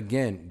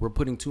 again, we're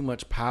putting too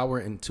much power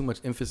and too much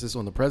emphasis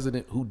on the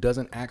president, who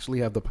doesn't actually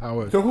have the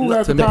power. So who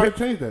has the power to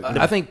change that?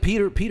 I think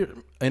Peter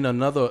in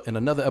another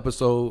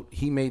episode,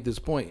 he made this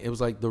point. It was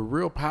like the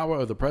real power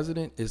of the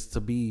president is to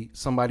be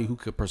somebody who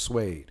could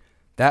persuade.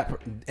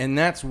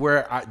 That's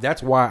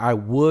why I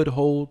would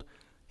hold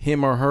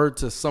him or her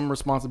to some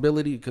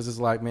responsibility, because it's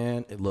like,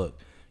 man, look,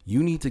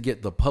 you need to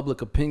get the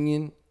public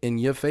opinion in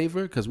your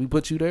favor because we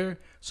put you there,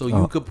 so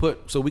we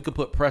could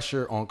put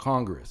pressure on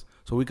Congress,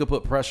 so we could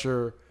put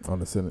pressure on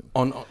the Senate,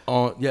 on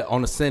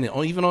the Senate,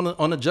 or even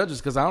on the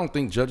judges, because I don't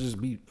think judges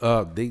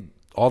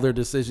all their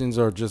decisions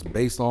are just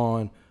based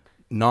on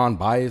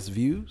non-biased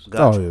views.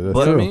 Gotcha. that's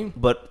But, true. I mean?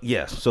 But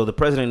yes, so the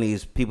president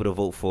needs people to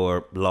vote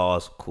for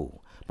laws,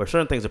 cool. But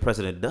certain things the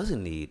president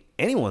doesn't need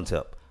anyone's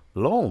help.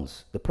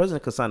 Loans. The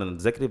president could sign an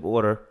executive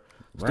order,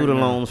 student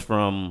loans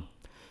from,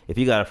 if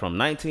you got it from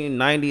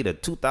 1990 to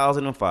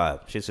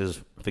 2005, shit is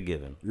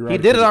forgiven. He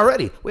did it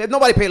already. We had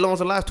nobody paid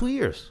loans in the last 2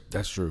 years.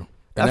 That's true.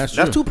 That's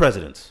two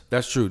presidents.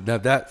 That's true. Now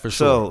that for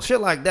So sure. shit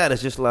like that is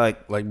just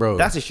like bro,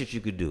 that's the shit you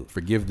could do.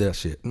 Forgive that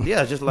shit.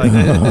 Yeah, it's just like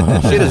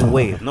shit is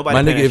waived. Nobody.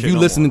 My paying nigga, that if shit you no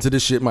listening more. to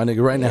this shit, my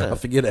nigga, right now, Yeah.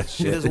 forget that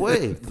shit. Shit is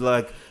waived.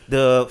 Like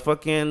the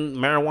fucking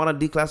marijuana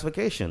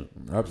declassification.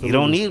 Absolutely. You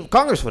don't need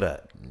Congress for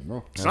that.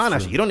 No. Sign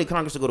that shit. You don't need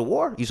Congress to go to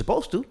war. You're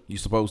supposed to, You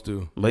supposed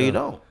to, but you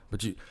don't.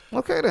 But you,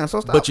 Okay, then.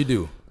 So stop. but you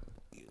do.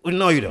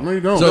 No, you don't. No,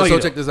 you don't. So, No, you so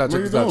don't. check this out. No, Check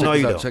you this out. don't. No,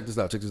 you Check don't. this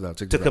out. Check this out.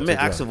 Check To this out. commit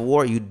check acts this of out.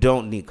 war, you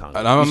don't need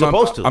Congress. I'm You're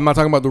supposed to. I'm not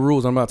talking about the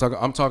rules. I'm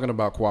talking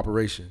about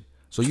cooperation.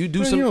 So you do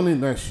Man, some. you don't need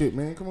that shit,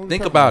 man. Come on.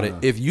 Think about it.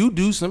 If you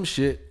do some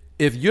shit,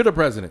 if you're the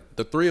president,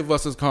 the three of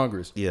us as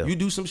Congress, Yeah. you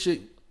do some shit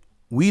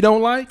we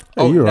don't like.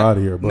 You're now- outta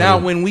here, buddy.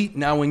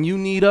 Now when you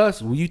need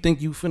us, what you think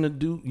you finna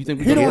do? You think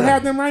we He gonna don't do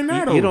have that? them right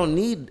now, though. You don't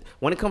need,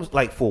 when it comes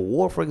like for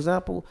war, for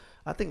example,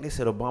 I think they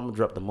said Obama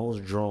dropped the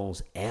most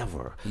drones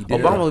ever. did.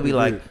 Obama would be He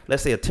like, did.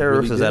 let's say a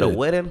terrorist Really is at a did.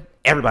 wedding,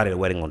 everybody at the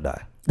wedding gonna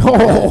die.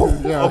 Oh,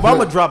 Yeah,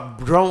 Obama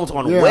dropped drones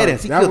on Yeah,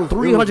 weddings. He that killed was- it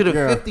was-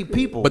 350 yeah.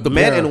 people, But the-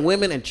 men yeah. and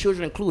women and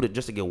children included,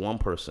 just to get one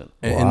person.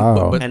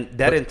 Wow. And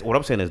that didn't. What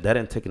I'm saying is that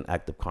didn't take an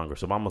act of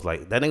Congress. Obama's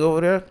like, that nigga over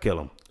there, kill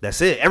him.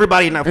 That's it.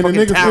 Everybody in that And the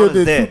fucking nigga town still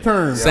is did 2 dead.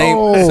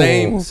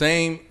 terms.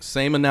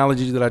 Same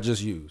analogy that I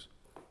just used.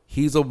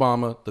 He's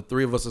Obama. The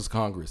 3 of us is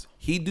Congress.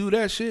 He do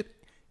that shit.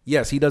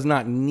 Yes, he does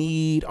not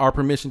need our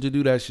permission to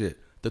do that shit.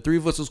 The 3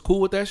 of us is cool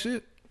with that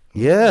shit.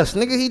 Yes,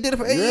 nigga, he did it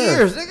for 8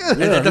 years, nigga.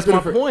 Yeah. And that's he did my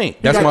it for- point.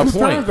 he That's got my 2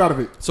 point. terms out of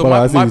it. So but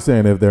I see you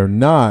saying if they're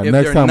not, if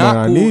next they're time when not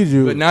I cool, need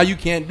you, but now you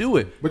can't do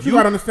it. But you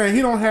got to understand,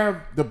 he don't have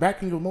the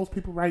backing of most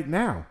people right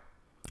now.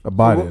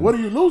 Biden. What are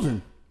you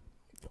losing?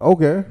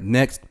 Okay.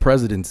 Next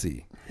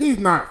presidency. He's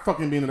not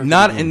fucking being an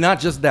Not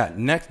just that.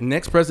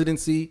 Next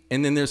presidency,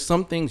 and then there's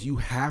some things you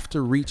have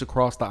to reach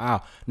across the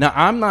aisle. Now,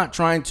 I'm not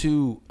trying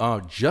to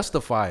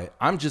justify it.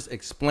 I'm just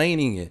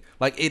explaining it.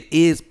 Like, it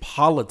is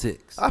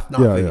politics. I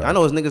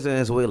know his niggas in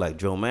his way, like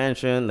Joe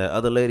Manchin, that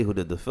other lady who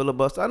did the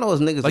filibuster. I know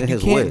his niggas Like, in you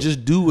his way. can't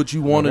just do what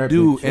you want to that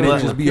do bitch, and it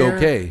right. just be Karen?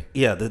 okay.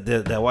 Yeah,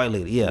 that white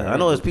lady. Yeah, I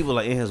know there's people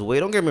like in his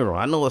way. Don't get me wrong.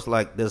 I know it's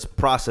like this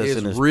process It's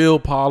in his. real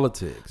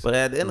politics. But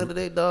at the end of the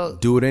day, dog,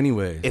 Do it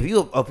anyway. if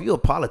you a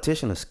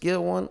politician, a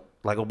skilled one,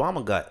 like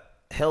Obama got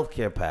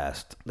healthcare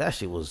passed. That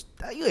shit was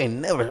you ain't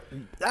never.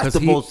 That's Because the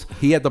most.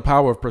 he had the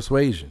power of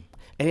persuasion.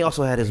 And he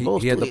also had his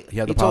votes. he had too. the- he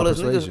had the told power his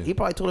of niggas. persuasion. He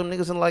probably told them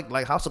niggas in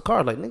like House of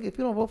Cards, like nigga, if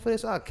you don't vote for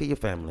this, I'll kill your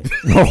family.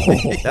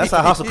 That's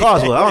how House of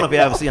Cards was. I don't know if you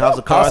ever seen House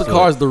of Cards. House of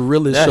Cards, the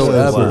realest That show shit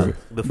was ever. wild.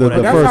 Before The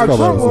that- That's first how couple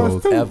Trump was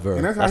episodes. too. Ever.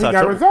 And that's how That's he how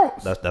got Trump,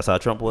 results. That's how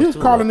Trump was He was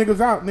too. calling like.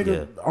 niggas out,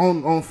 nigga, Yeah.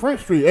 on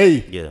French Street.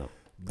 Hey, Yeah,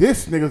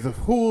 this nigga's a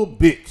fool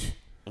bitch.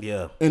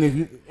 yeah. And if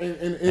you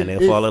And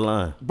they'll fall in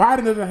line.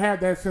 Biden doesn't have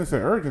that sense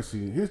of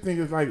urgency. His thing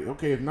is like,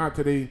 okay, if not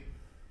today,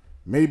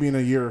 maybe in a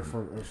year or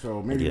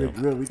so, maybe Yeah.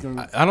 we can.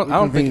 I don't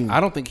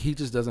reconvene. think he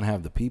just doesn't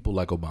have the people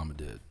like Obama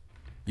did.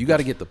 You got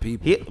to get the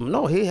people.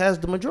 He has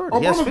the majority.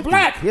 He has Obama's 50.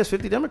 black. He has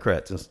 50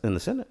 Democrats in the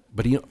Senate.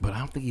 But I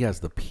don't think he has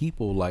the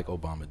people like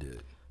Obama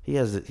did. He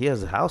has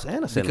the House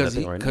and the Senate.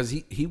 Because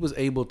he was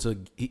able to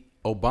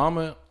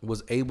Obama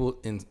was able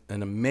in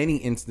many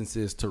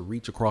instances to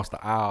reach across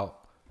the aisle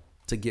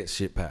to get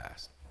shit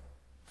passed.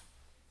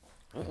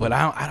 But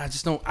I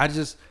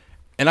just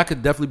and I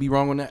could definitely be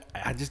wrong on that.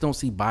 I just don't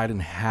see Biden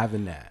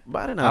having that.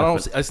 Biden I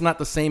don't. It's not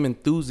the same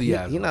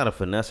enthusiasm. He's not a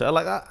finesser.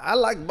 I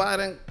like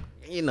Biden.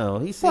 You know,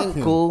 he Fuck seemed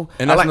him. cool.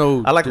 And I that's like,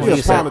 no I like when he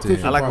disrespect said. to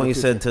him. I like when he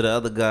Politician. said to the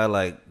other guy,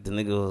 like the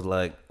nigga was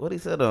like, what he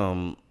said,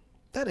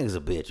 that nigga's a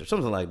bitch or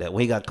something like that.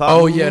 When he got caught.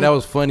 Oh yeah, that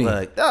was funny.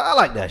 Like I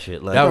like that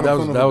shit. Like that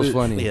was bitch.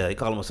 funny. yeah, he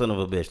called him a son of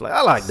a bitch. Like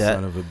I like that.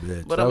 Son of a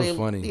bitch. But That I was mean,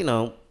 funny. you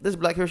know, this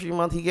Black History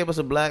Month, he gave us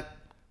a black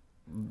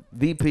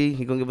VP.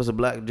 He gonna give us a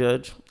black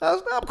judge. I'm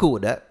cool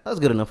with that. That's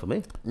good enough for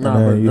me. Nah,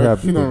 Man, but you that-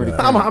 happy she don't with really that.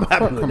 count. I'm happy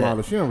Fuck with Kamala.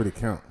 that. She don't really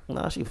count.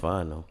 Nah, she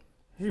fine though.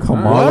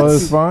 Kamala What?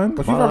 is fine.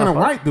 But she's fucking a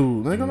white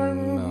dude.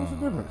 Nigga, what's the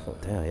difference?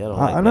 Damn, y'all don't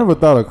like I that. never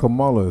thought of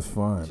Kamala as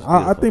fine.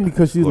 I think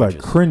because she's like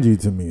gorgeous. cringy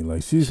to me.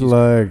 Like she's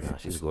like Nah,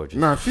 she's gorgeous.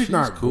 Nah, she's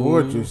not cool.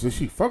 gorgeous. Is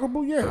she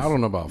fuckable? Yes. I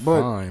don't know about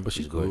But fine, but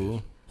she's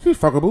cool. She's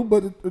fuckable,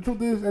 but the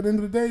truth is, at the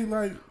end of the day,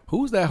 like,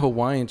 Who's that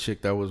Hawaiian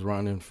chick that was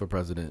running for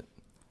president?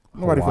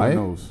 nobody fucking Hawaii?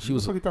 knows. She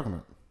was- What are you talking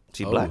about?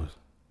 She black.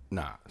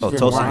 Nah. Oh, She's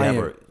Tulsi Hawaiian.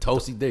 Gabbard.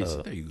 Tulsi Days.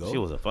 There you go. She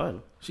wasn't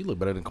fun. She looked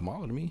better than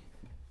Kamala to me.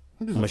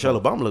 Michelle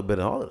Obama looked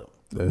better than all of them.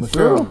 that's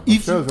Michelle. true.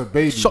 Michelle's a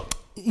baby.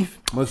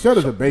 Michelle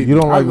is a baby. You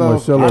don't like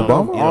Michelle I love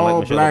Obama? You don't like all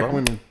Michelle black Obama?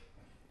 women.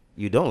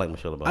 You don't like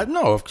Michelle Obama. I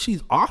know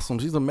she's awesome.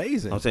 She's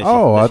amazing. I'm saying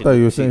Oh, I she- thought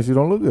you were saying she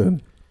don't look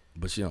good.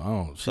 But she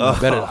don't. She look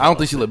better. I don't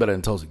think she look better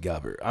than Tulsi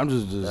Gabbard. I'm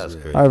just That's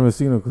yeah, crazy. I haven't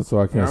seen her, so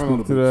I can't Yeah, I don't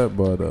speak to that.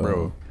 But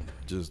bro.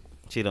 Just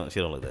She don't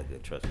look that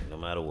good. Trust me. No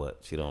matter what,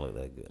 she don't look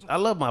that good. I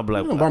love my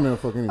black You don't women. buy me a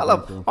fuck anything. I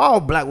love so. all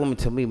black women.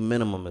 To me,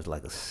 minimum is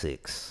like a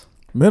 6.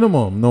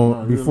 minimum, no,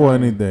 you're before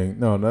lying. anything.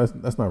 No,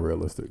 that's not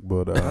realistic.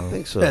 But I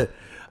think so.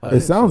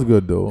 it sounds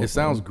good though. it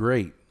sounds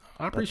great.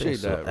 I I think appreciate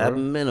so. that. At Bro.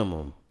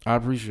 minimum, I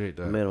appreciate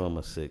that. minimum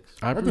of 6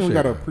 I I think we appreciate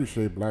gotta that.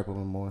 appreciate black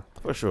women more.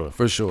 for sure.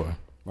 For sure.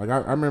 Like I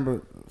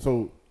remember.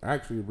 So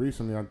actually,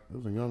 recently, there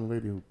was a young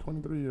lady,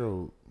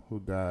 23-year-old, who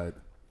died.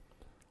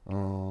 I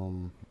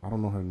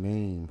don't know her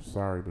name.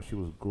 Sorry, but she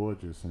was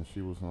gorgeous, and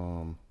she was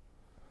on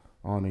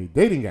a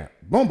dating app,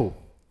 Bumble.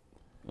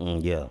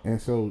 Yeah.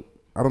 And so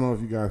I don't know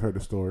if you guys heard the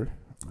story,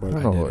 I but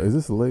don't know. Is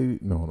this a lady?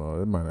 No,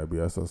 it might not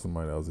be. I saw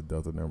somebody that was a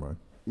Delta. Never mind.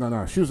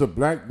 no, she was a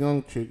black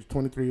young chick,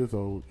 23 years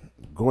old,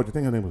 gorgeous. I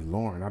think her name was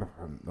Lauren.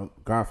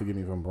 God forgive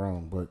me if I'm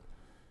wrong, but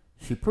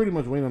she pretty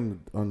much went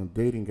on the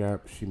dating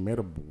app. She met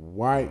a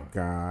white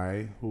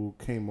guy who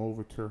came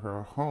over to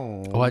her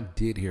home. Oh, I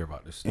did hear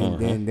about this. and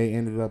then they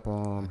ended up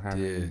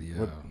having. Did,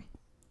 yeah.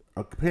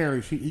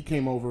 Apparently, he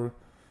came over.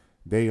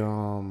 They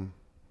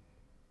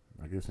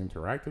I guess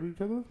interacted with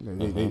each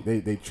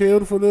other. They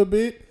chilled for a little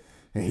bit,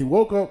 and he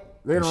woke up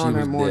later And she on that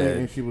was morning, dead.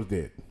 and she was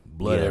dead.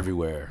 Blood Yeah.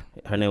 everywhere.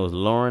 Her name was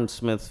Lauren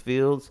Smith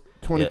Fields.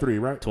 23,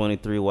 right?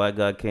 23. White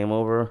guy came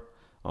over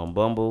on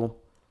Bumble,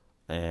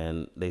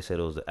 and they said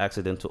it was an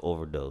accidental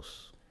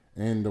overdose.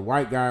 And the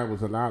white guy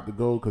was allowed to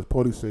go because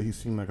police said he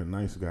seemed like a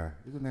nice guy.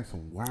 Isn't that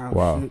some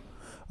wild shit?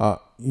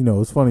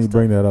 It's funny you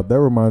bring that up. That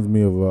reminds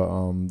me of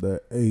the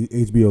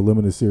HBO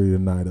limited series, The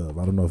Night Of.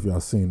 I don't know if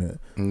y'all seen it.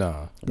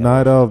 No.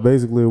 Night Of,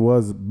 basically, it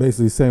was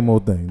basically the same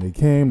old thing. They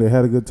came, they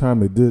had a good time,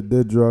 they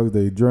did drugs,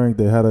 they drank,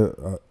 they had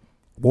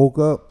woke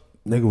up,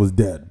 nigga was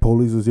dead.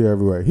 Police was here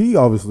everywhere. He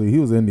was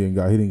an Indian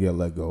guy. He didn't get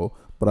let go.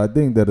 But I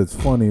think that it's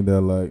funny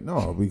that, like,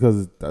 no,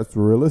 because that's the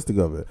realistic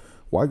of it.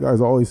 White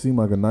guys always seem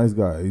like a nice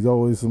guy. He's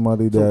always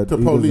somebody that to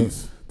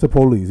police. To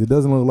police, it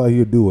doesn't look like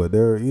he'd do it.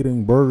 They're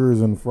eating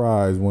burgers and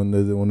fries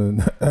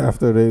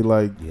after they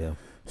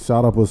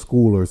shot up a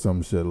school or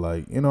some shit.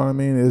 Like, you know what I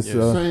mean? It's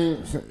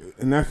same,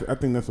 and I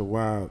think that's a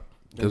wild.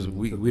 Because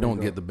we don't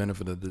get the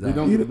benefit of the doubt. We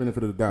don't get the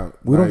benefit of the doubt.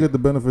 We don't get the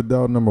benefit of the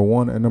doubt, number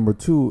one. And number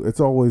two, it's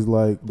always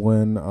like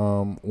when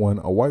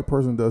a white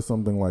person does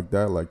something like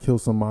that, like kill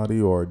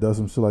somebody or does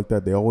some shit like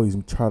that, they always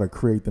try to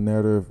create the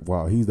narrative,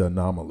 wow, he's the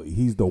anomaly.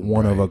 He's the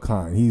one of a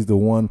kind. He's the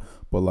one.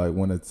 But like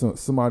when it's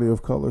somebody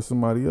of color,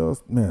 somebody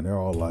else, man, they're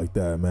all like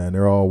that, man.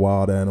 They're all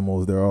wild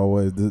animals. They're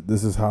always,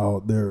 this is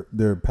how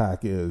their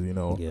pack is, you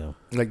know? Yeah.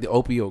 Like the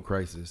opioid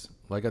crisis.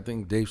 Like I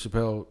think Dave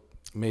Chappelle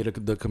made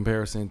the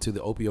comparison to the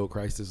opioid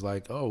crisis,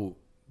 like, oh,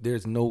 there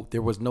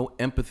was no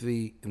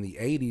empathy in the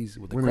 80s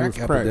with the crack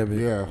epidemic.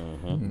 Yeah.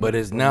 Mm-hmm. But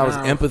it's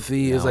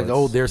empathy is like,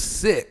 oh, they're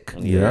sick.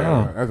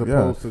 Yeah. As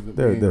opposed to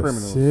they're being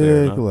criminals.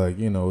 sick, like,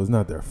 you know, it's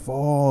not their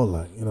fault.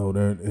 Like, you know,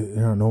 they're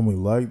normally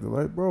like,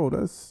 bro,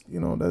 that's,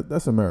 you know,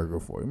 that's America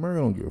for you.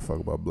 America don't give a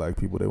fuck about black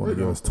people. They want to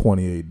give us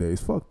 28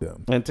 days. Fuck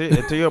them. And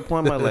to your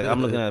point, man, like,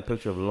 I'm looking at a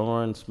picture of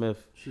Lauren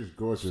Smith. She's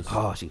gorgeous.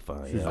 Oh, she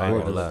fine. She's I ain't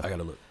gonna gorgeous. lie. I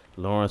gotta look.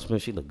 Lauren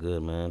Smith, she look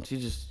good, man. She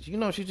just,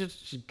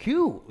 she's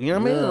cute. You know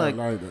what I mean? Like,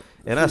 and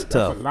that's That's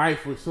tough. a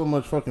life with so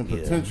much fucking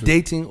potential.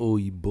 Dating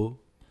Oyibo.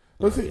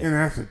 But see, and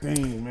that's the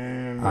thing,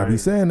 man. I be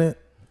saying it.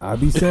 I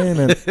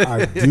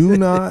do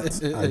not.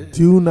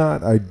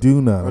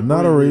 I'm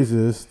not a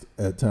racist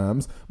at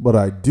times, but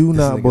I do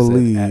not At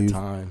believe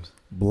times.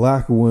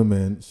 black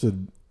women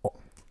should.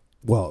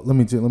 Well, let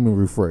me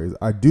rephrase.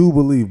 I do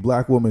believe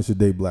black women should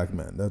date black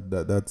men.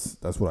 That's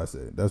what I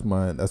say. That's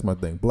my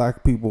thing.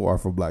 Black people are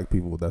for black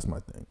people. That's my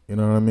thing. You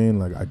know what I mean?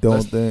 Like I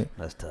don't think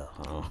That's tough.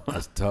 Huh?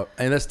 That's tough.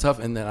 And that's tough.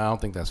 And then I don't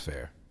think that's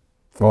fair.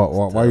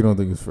 Why you don't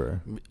think it's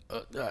fair?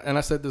 And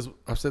I've said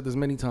this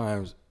many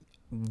times.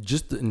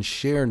 Just in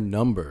sheer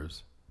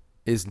numbers,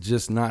 it's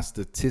just not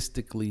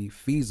statistically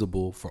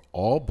feasible for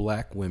all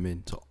black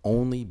women to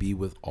only be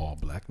with all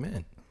black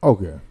men.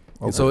 Okay.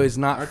 So it's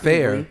not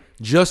fair. agree.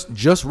 Just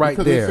right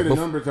Because there. they say the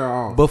numbers are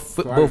off.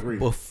 So I agree.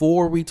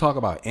 Before we talk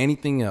about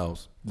anything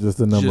else, Just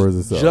the numbers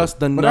itself. just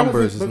the But I was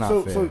numbers just- is but not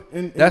so fair.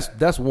 in-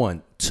 That's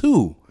one.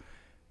 Two,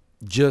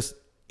 just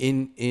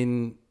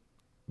in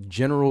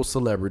general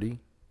celebrity,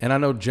 and I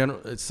know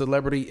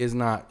celebrity is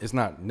not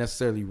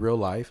necessarily real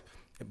life.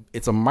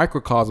 It's a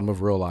microcosm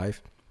of real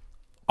life.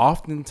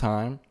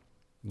 Oftentimes,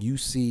 you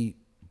see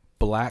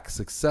black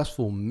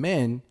successful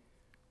men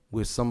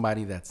with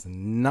somebody that's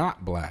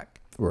not black,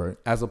 Right.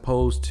 as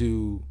opposed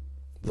to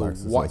the Black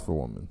white. successful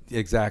woman.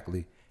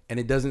 Exactly. And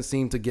it doesn't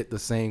seem to get the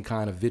same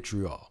kind of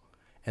vitriol.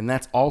 And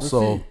that's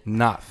also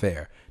not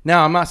fair.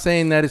 Now, I'm not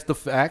saying that it's the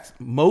facts.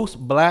 Most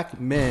black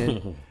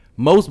men,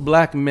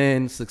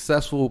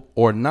 successful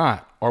or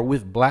not, are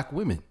with black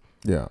women.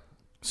 Yeah.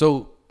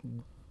 So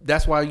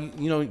that's why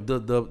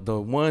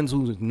the ones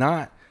who's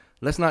not,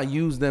 let's not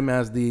use them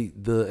as the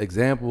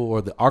example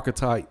or the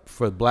archetype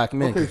for black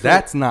men. Okay, so-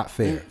 that's not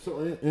fair. So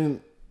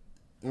in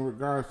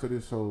regards to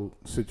this whole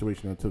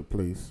situation that took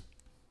place,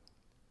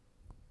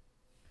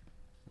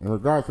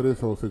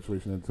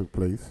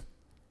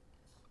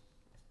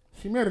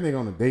 she met a nigga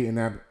on a dating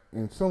app,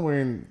 and somewhere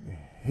in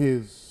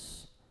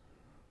his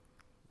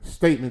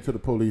statement to the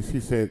police, he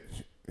said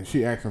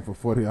she asked him for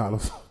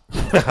 $40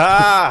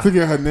 to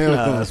get her nails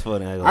done. That's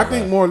funny. I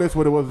think more or less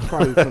what it was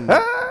probably some.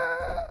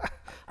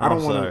 I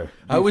don't want sorry. to.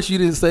 I wish you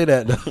didn't say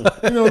that.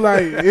 Though. You know,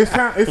 like it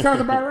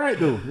sounds about right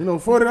though. You know,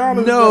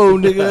 $40. No,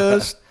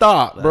 nigga,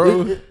 stop,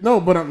 bro.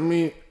 No, but I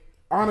mean,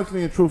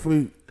 honestly and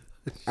truthfully,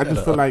 I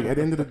just feel like at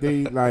the end of the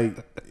day, like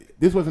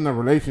this wasn't a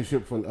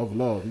relationship of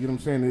love. You know what I'm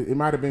saying? It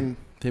might have been.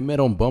 They met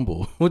on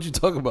Bumble. What you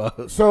talking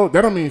about? So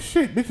that don't mean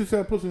shit. Bitches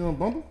sell pussy on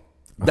Bumble.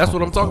 That's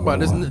what I'm talking about.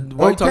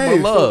 Why you talking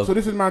about love? So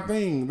this is my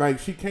thing. Like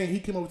he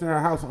came over to her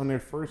house on their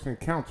first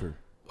encounter.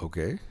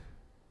 Okay.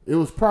 It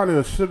was probably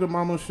a sugar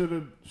mama,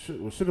 sugar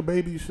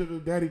baby, sugar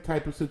daddy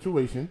type of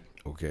situation.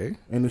 Okay.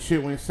 And the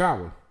shit went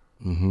sour.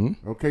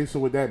 Mm-hmm. Okay, so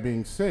with that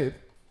being said,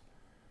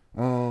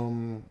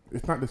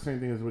 it's not the same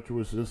thing as what you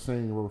were just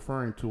saying or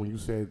referring to when you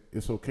said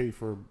it's okay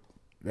for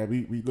that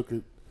we look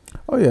at.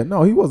 Oh yeah,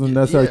 no, he wasn't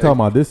necessarily talking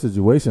about this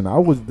situation.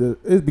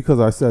 It's because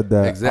I said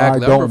that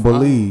Exactly. I don't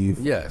believe.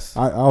 Yes.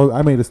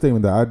 I made a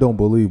statement that I don't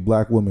believe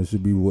black women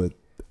should be with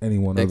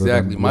anyone. Exactly.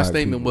 Other than My black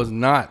statement people. was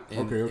not.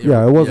 Okay.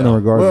 Yeah, it wasn't in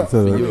regards to.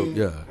 I you.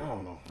 Yeah.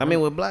 don't know. I mean,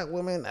 with black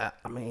women,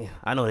 I mean,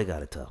 I know they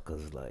got it tough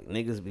because like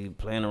niggas be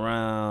playing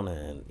around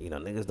and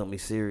niggas don't be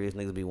serious.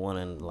 Niggas be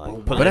wanting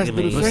like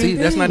polygamy. But see,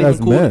 that's not That's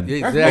even cool. men.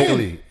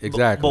 Exactly.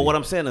 Exactly. But what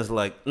I'm saying is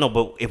like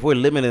but if we're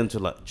limited to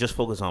like just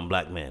focus on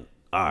black men,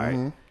 all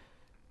right.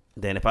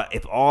 Then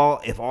if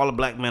all the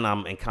black men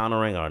I'm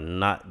encountering are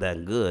not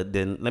that good,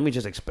 then let me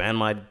just expand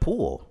my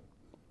pool.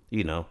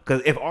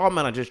 Because if all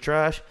men are just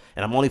trash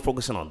and I'm only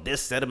focusing on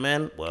this set of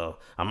men, well,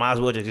 I might as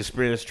well just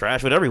experience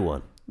trash with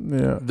everyone.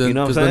 Yeah.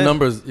 Because the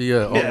numbers,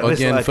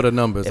 again, like, for the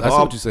numbers. I see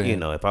what you're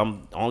saying. If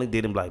I'm only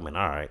dating black men,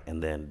 all right,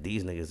 and then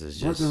these niggas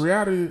is But just. the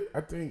reality, I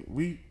think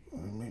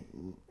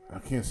I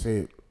can't say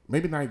it.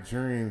 Maybe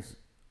Nigerians,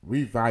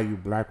 we value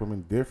black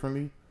women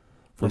differently.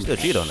 We still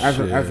cheat on that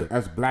shit.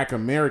 As black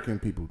American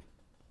people,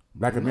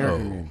 black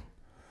American men.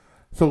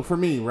 So for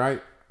me, right,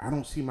 I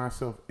don't see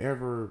myself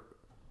ever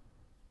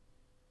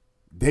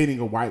dating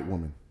a white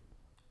woman.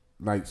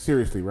 Like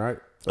seriously, right?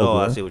 Oh,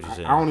 I see what you're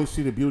saying. I only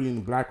see the beauty in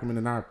the black women,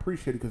 and I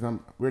appreciate it because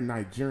we're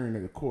Nigerian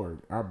at the core.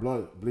 Our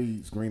blood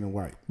bleeds green and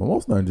white. Well,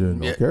 most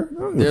Nigerians don't care. They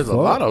don't give There's a fuck.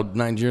 lot of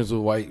Nigerians with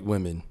white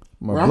women.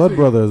 My blood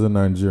brother is a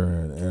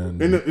Nigerian,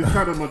 and It's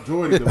not a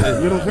majority, though.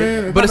 You know what I'm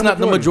saying? But it's not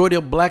the majority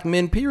of black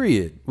men,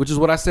 period. Which is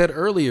what I said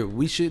earlier.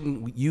 We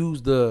shouldn't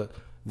use the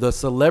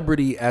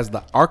celebrity as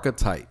the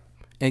archetype.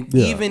 And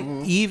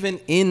even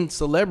in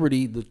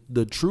celebrity,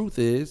 the truth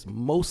is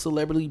most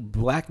celebrity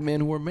black men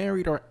who are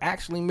married are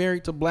actually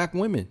married to black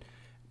women.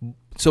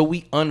 So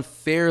we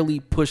unfairly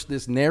push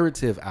this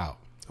narrative out.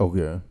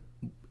 okay.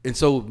 And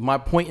so my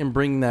point in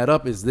bringing that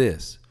up is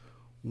this.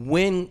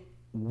 When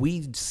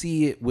we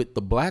see it with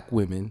the black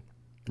women,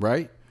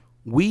 right?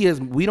 We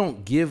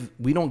don't give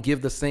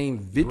the same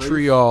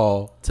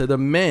vitriol to the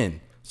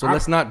men. So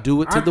let's not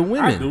do it to the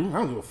women. I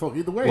don't give a fuck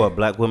either way. Well,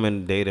 black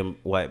women dating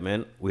white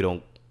men, we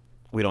don't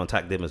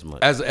attack them as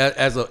much. As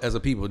a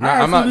people.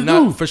 I I'm not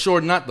absolutely do. for sure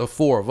not the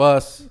four of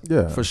us.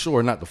 Yeah. For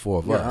sure not the four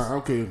of us.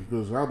 Okay,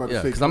 because I was about to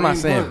Yeah, say 'cause I'm not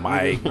Kareem saying Hunt,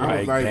 Mike, nigga. I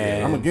was like,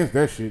 man. I'm against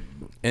that shit.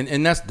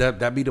 And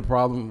that be the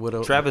problem with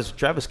a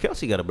Travis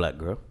Kelsey got a black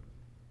girl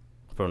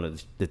from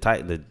the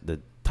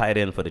tight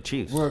end for the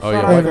Chiefs. Well, Oh, shout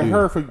yeah. out to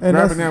her for And grabbing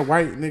that's- that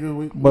white nigga.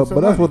 With But some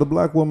that's money. what the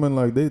black women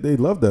like. They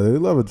love that. They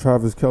love a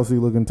Travis Kelsey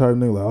looking type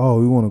nigga. Like, oh,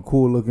 we want a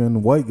cool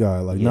looking white guy.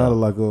 Like Yeah. not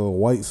like a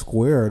white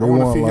square. I They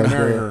want to want see him like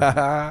marry a-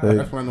 her. they-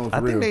 That's what I know it's I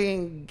real. think they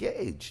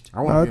engaged.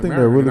 I want I to get think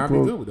married, they're really and I'd be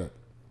close. good with that.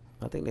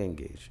 I think they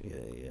engaged.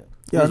 Yeah.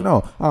 Yeah,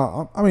 no.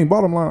 I mean,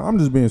 bottom line, I'm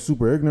just being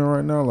super ignorant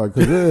right now. Like,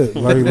 cause it,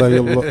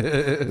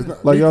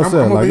 like y'all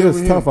said, I'm like over it's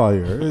here tough out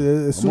here.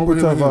 It's I'm over super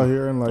here tough with out him.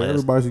 here, and like Yes.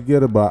 everybody should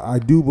get it. But I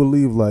do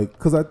believe, like,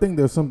 cause I think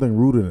there's something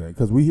rooted in it.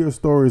 Cause we hear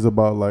stories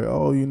about like,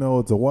 oh,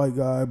 it's a white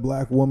guy,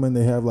 black woman.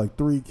 They have like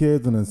 3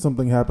 kids, and then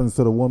something happens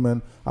to the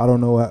woman. I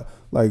don't know.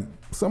 Like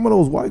some of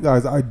those white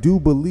guys, I do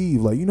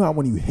believe. Like, you know how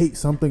when you hate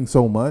something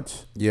so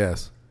much,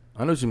 Yes.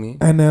 I know what you mean.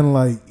 and then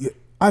like.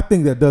 I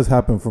think that does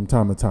happen from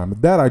time to time.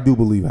 That I do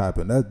believe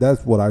happened.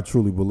 That's what I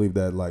truly believe,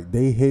 that like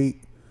they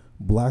hate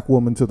black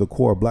women to the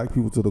core, black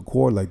people to the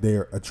core. Like they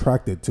are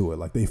attracted to it.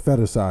 Like they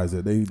fetishize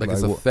it. They Like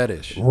it's a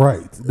fetish.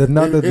 right. That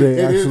not that they it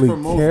is actually for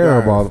most care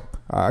guys. about.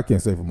 I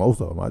can't say for most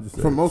of them. I just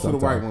say For most of the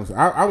white sometimes. ones,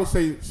 I would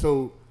say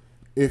so.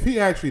 If he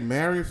actually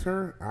marries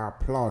her, I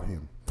applaud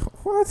him.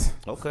 What?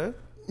 Okay.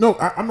 No,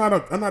 I'm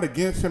not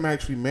against him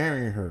actually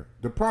marrying her.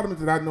 The problem is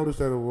that I noticed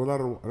that a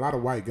lot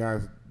of white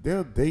guys,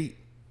 they'll date,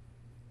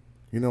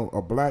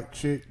 a black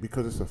chick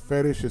because it's a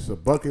fetish, it's a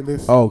bucket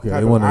list. Oh, okay, type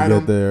they of want to item.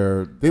 get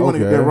their. They want to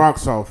get their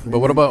rocks off. But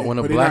what about when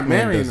a But they're black not man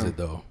marrying does them. it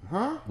though?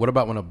 Huh? What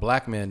about when a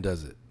black man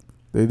does it?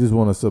 They just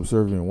want a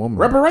subservient woman.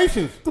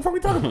 Reparations. What the fuck we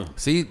talking about?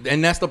 See,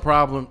 and that's the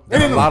problem It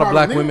that ain't a no lot of problem,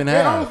 black nigga. women They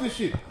always have. this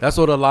shit. That's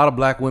what a lot of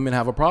black women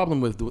have a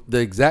problem with. The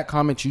exact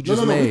comment you just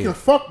No. We made. can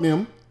fuck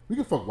them. We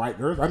can fuck white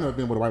girls. I've never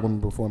been with a white woman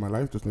before in my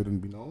life. Just let it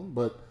be known.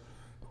 But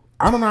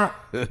I'm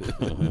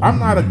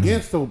not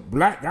against a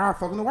black guy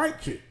fucking a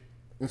white chick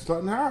and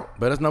slutting her out.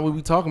 But that's not what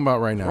we talking about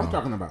right What now. I'm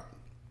talking about.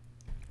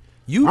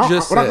 You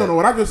just what said.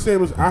 I just said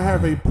was I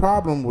have a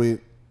problem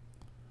with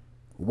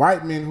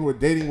white men who are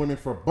dating women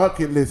for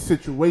bucket list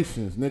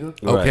situations, nigga.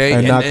 Okay,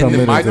 And not then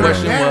committing my to them.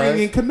 question Marrying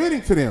was: and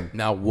committing to them.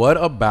 now, what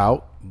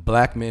about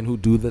black men who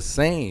do the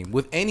same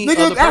with any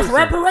Nigga, other that's person?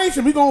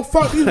 reparation. We gonna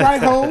fuck these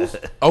white hoes.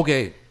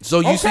 Okay, so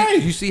you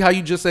Okay. see how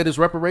you just said it's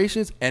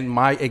reparations, and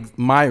my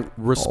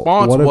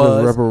response What if it's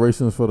was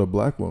reparations for the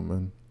black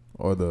woman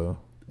or the?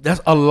 that's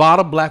a lot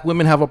of black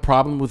women have a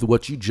problem with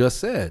what you just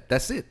said.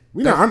 That's it,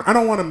 I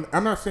don't want to.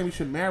 I'm not saying we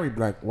should marry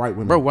white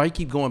women, bro. Why you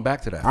keep going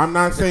back to that? I'm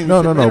not saying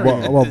No. we should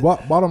marry them.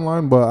 Bottom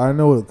line, but I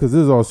know because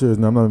this is all serious,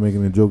 and I'm not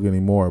making a joke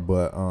anymore.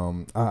 But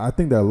I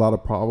think that a lot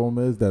of problem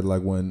is that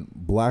like when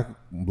black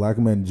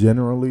men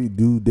generally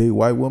do date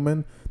white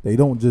women, they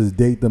don't just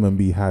date them and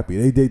be happy.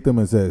 They date them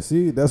and say,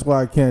 "See, that's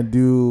why I can't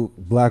do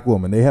black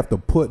women." They have to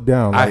put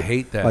down. I Like,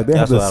 hate that. Like they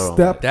That's have what I to don't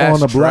step like.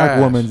 That's on a black trash.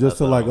 woman just That's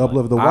to what I like don't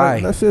uplift the I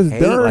white. That shit's hate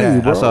dirty,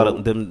 that. bro. I saw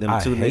them I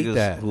two hate niggas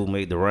that. who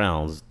made the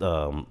rounds.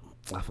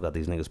 I forgot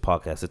these niggas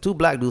podcast. The 2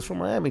 black dudes from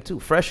Miami too,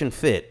 fresh and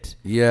fit.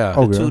 Yeah.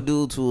 Okay. The 2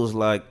 dudes who was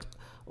like,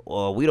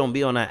 we don't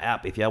be on that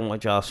app if y'all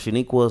want y'all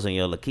Shaniquas and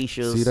your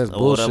Lakeishas See, that's or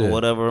bullshit.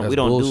 whatever. That's we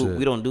don't bullshit.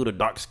 we don't do the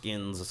dark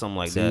skins or something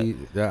like See,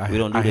 that. We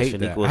don't do I the hate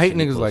that. Shaniquas. I hate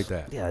niggas Shaniquas. like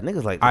that. Yeah,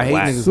 niggas like I hate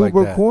whack. niggas like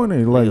Super that.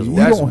 corny. Like Niggas you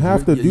whack. don't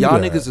have to do y'all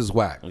that. niggas is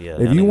whack. Yeah, If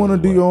y'all you niggas want to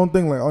is do whack. your own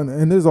thing, like,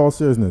 and this is all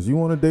seriousness. You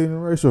want to date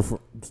interracial?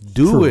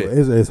 Do it.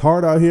 It's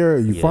hard out here.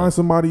 You Yeah. find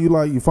somebody you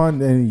like, you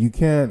find, and you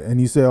can't,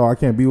 and you say, "Oh, I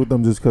can't be with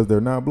them just because they're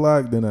not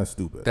black." Then that's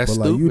stupid. That's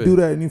but like you stupid. do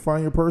that and you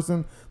find your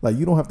person, like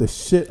you don't have to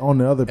shit on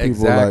the other people.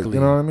 Exactly. Like, you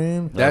know what I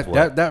mean?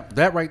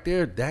 That right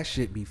there, that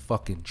shit be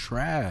fucking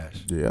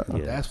trash. Yeah.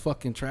 That's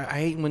fucking trash. I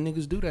hate when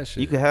niggas do that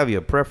shit. You can have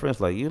your preference,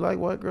 like you like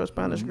white girls,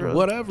 Spanish girls,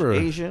 Whatever.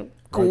 Asian, Like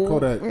cool.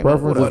 Kodak. you know,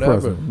 Preference is whatever.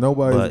 preference.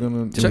 Nobody's But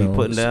gonna. to You be know,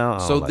 putting down, I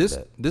don't So like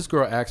that. this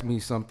girl asked me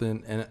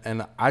something,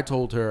 and I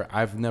told her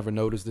I've never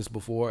noticed this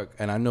before,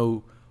 and I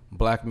know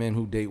black men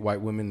who date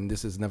white women, and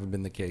this has never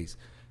been the case.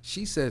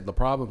 She said the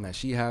problem that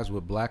she has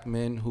with black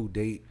men who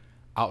date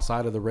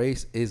outside of the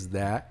race is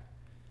that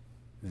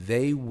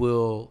they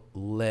will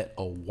let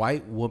a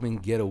white woman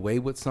get away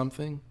with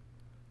something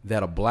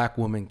that a black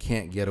woman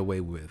can't get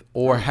away with,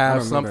 or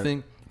have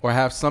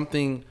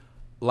something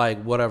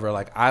like whatever.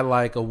 Like, I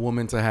like a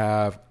woman to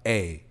have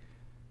A.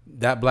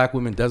 That black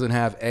woman doesn't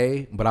have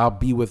A, but I'll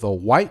be with a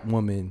white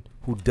woman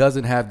who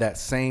doesn't have that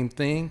same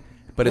thing,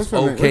 but it's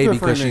What's her name? okay What's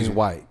her because friend she's name?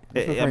 white.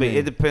 I mean,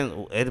 it depends.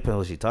 It depends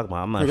what she's talking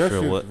about. I'm not That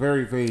sure shit's what.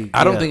 very vague.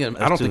 I don't Yeah, think it. I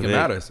that's don't too think it vague.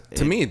 matters.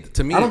 To me,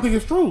 I don't think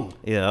it's true.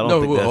 Yeah, I don't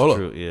No, think well, hold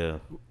that's up. true.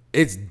 Yeah.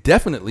 it's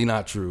definitely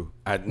not true.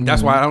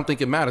 That's why I don't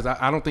think it matters.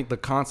 I don't think the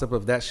concept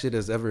of that shit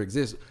has ever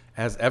existed.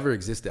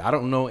 I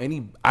don't know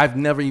any. I've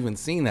never even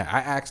seen that. I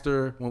asked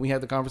her when we had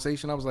the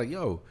conversation. I was like,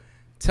 "Yo,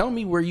 tell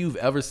me where you've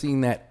ever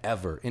seen that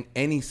ever in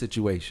any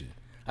situation."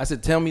 I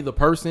said, "Tell me the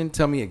person.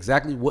 Tell me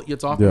exactly what you're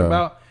talking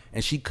about."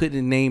 And she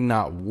couldn't name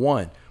not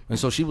one. And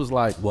so she was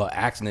like, "Well,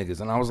 ask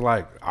niggas." And I was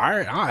like, "All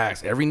right, I'll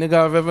ask every nigga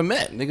I've ever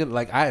met, nigga."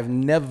 Like, I have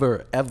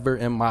never ever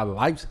in my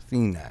life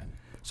seen that.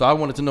 So I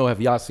wanted to know,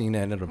 have y'all seen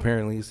that? And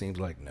apparently it seems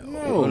like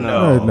no.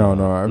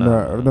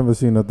 I've never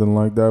seen nothing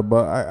like that.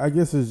 But I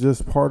guess it's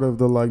just part of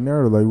the like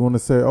narrative. Like, you want to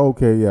say,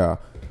 okay, yeah,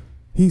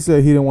 he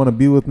said he didn't want to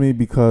be with me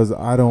because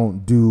I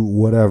don't do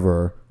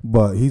whatever,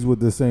 but he's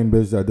with the same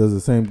bitch that does the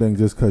same thing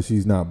just because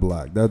she's not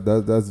black.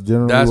 That's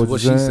generally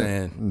what she's you're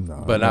saying.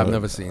 No, but I've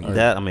never seen that.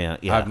 That I mean,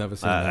 yeah, I've never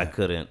seen I that.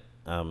 couldn't.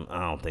 I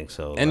don't think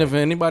so. And if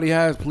anybody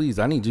has, please,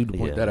 I need you to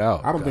point Yeah. that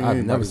out. I don't think I've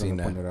anybody's never seen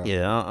gonna point that. that out.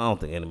 Yeah, I don't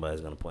think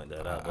anybody's gonna point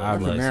that out. I've That's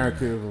never a seen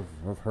narrative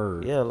of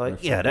her. Yeah, like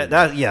That's yeah, something.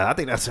 that yeah, I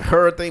think that's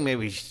her thing.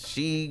 Maybe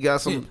she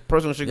got some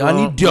personal shit Y'all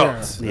going need on.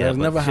 jokes. Yeah, That's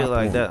but never shit happened.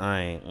 like that, I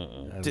ain't.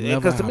 That's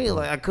never Because to me, happened.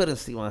 like I couldn't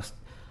see when.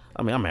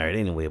 I mean, I'm married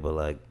anyway, but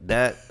like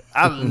that,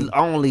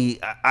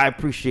 I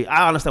appreciate.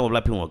 I understand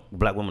where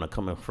black women are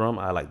coming from.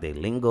 I like their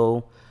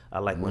lingo. I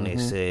like when they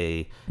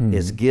say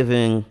it's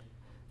giving.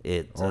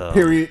 Or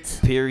period.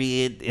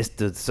 Period. It's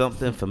the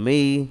something for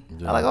me.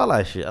 I like all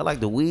that shit. I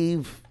like the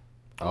weave.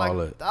 I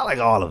like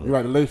all of You it.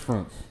 like the lace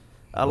fronts.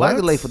 I like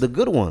the lay for the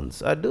good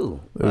ones. I do.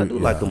 I do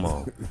like them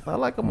all. I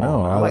like them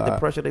all. I like the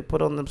pressure they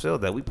put on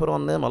themselves that we put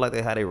on them. I like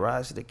how they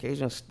rise to the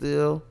occasion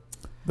still.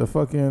 The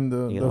fucking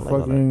You know, like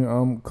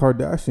all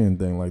Kardashian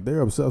thing. Like,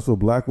 they're obsessed with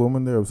black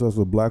women. They're obsessed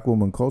with black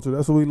woman culture.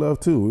 That's what we love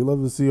too. We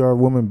love to see our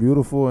women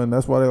beautiful, and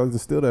that's why they like to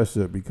steal that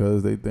shit,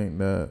 because they think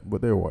that,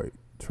 but they're white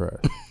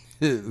trash.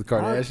 The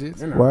Kardashians?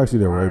 You know, Well, actually,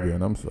 they're right.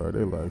 Arabian. I'm sorry,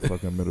 they like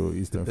fucking Middle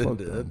Eastern. Fuck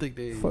I them. think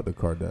they Fuck the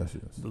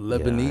Kardashians.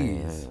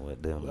 Lebanese. Yeah, I ain't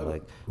with them.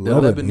 Like, They're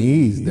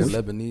Lebanese. They're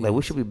Lebanese. like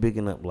we should be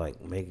bigging up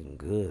like Megan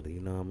Good.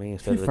 You know what I mean?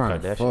 She Instead of the fine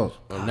as Kardashians.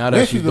 fuck. Now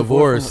that she's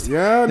divorced.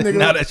 Yeah, nigga.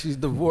 Now that she's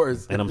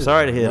divorced. And I'm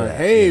sorry to hear Like, that.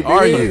 hey, Are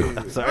baby.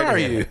 you? Sorry Are to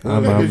hear you? that.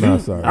 I'm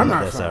not sorry. I'm not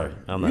not that sorry.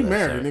 I'm not You that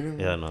married, sorry. nigga.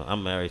 Yeah, no,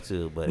 I'm married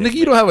too. But Nigga,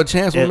 you don't have a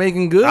chance with Yeah.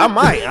 Megan Good. I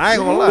might. I ain't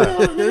gonna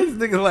lie. This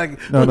nigga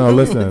like No,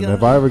 listen.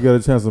 If I ever get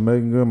a chance to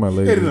make good, my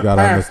lady Get in just the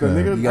gotta pastor, understand.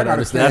 nigga. You gotta I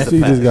understand. That's She a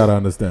just pass. gotta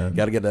understand.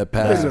 gotta get that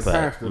That's pass. a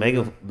pastor,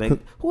 Megan,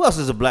 who else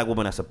is a black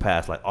woman that's a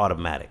pass like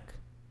automatic?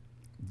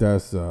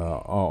 That's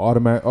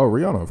automatic. Oh,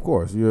 Rihanna, of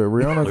course. Yeah,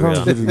 Rihanna comes.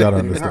 Rihanna. You just gotta Her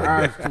understand.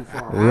 eyes too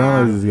far.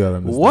 Rihanna just gotta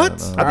understand. What? I Eyes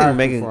think too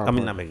Megan. far I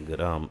mean, apart. not Megan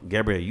Good.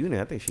 Gabrielle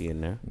Union. I think she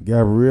in there.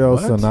 Gabrielle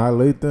What?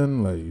 Sanaa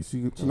Lathan, like she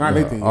Sanaa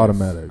Lathan, yes.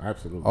 automatic,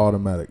 Absolutely.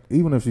 automatic.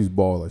 Even if she's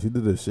bald, like she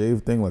did a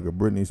shave thing, like a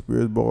Britney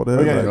Spears bald head.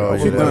 Oh, yeah, like, oh,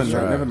 she yeah, done that's that.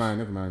 trash.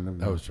 Never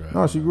mind. That was trash.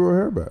 no, she grew her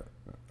hair back.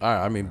 All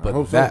right, I mean, hope but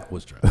so. that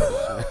was trash.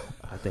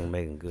 I think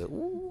Megan Good.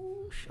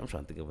 Ooh, I'm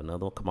trying to think of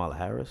another one. Kamala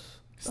Harris.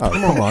 Oh,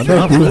 come on,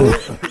 thank you.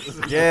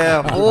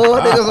 Yeah,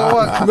 niggas on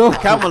what? No,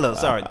 Kamala.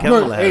 Sorry,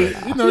 Kamala Hey,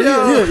 Harris. you know,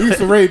 yeah,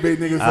 Issa Rae, big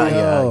nigga. So,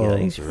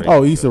 Yeah, Issa Rae.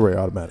 Oh, Issa Rae,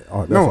 automatic.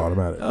 Oh, that's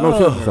automatic. No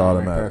shit. It's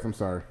automatic. I'm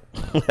sorry.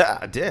 Yeah,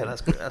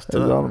 that's good. That's It's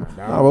tough. automatic.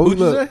 Nah, but we Who'd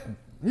you look.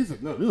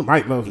 say? You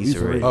might love Issa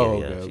Issa Rae. Rae. Yeah, Oh,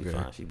 yeah, okay, she's okay.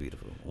 fine. She's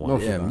beautiful. No,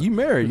 she's Yeah, not. you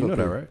married. You know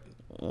that, right?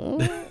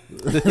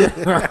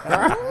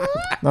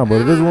 No,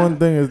 but if there's one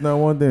thing, it's not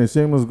one thing.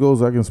 Shameless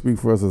Goats, I can speak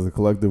for us as a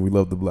collective. We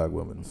love the black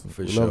women.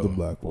 For we sure. love the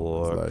black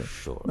women. For Like,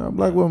 sure. no,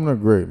 black women are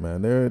great,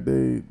 man.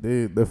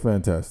 They're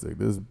fantastic.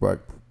 There's black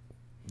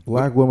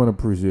Black Women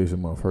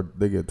Appreciation Month.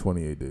 They get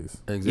 28 days.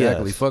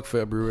 Exactly. Yes. Fuck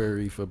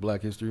February for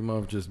Black History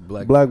Month. Just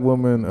Black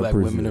Women Women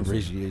Appreciation.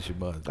 Appreciation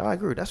Month. I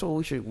agree. That's what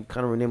we should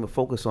kind of rename it.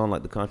 Focus on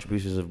like the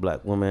contributions of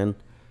black women,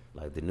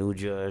 like the new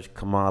judge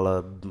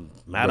Kamala,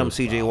 Madam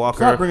C.J. Walker.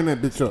 Stop bringing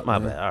that bitch up. My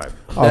man. bad.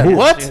 All right. Oh,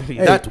 What? Hey,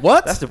 That's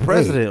what? That's the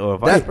president or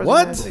vice that president.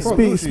 what? Fuck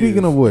who she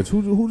Speaking is. of which,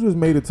 who just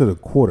made it to the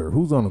quarter?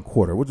 Who's on the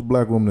quarter? Which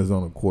black woman is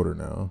on the quarter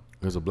now?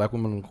 There's a black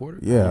woman in the quarter?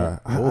 Yeah,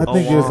 I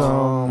think it's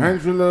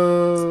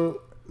Angela,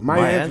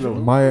 Maya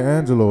Angelou. Maya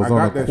Angelou I is got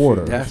on the that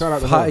quarter. shit. That's Shout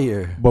out to her.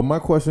 fire. But my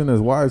question is,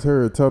 why is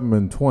Harriet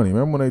Tubman 20?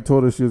 Remember when they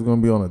told her she was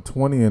going to be on a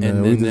 20 and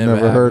then we then just never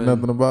never heard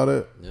happened? nothing about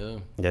it? Yeah.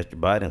 That's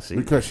Biden. See,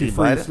 Because she See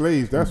freed Biden?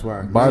 slaves, that's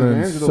why. Biden Maya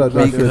Angelou shut was that out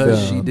there. shit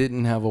Because down. she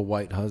didn't have a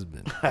white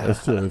husband.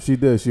 That's true. If she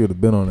did, she would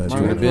have been on that Maya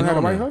shit. would've Angelou been had a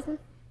on white there. husband?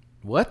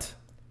 What?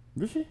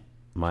 Did she?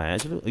 Maya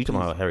Angelou? You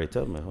talking about Harriet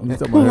Tubman? Huh? You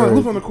talking about Who's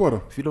Harriet- on the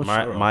quarter? If you don't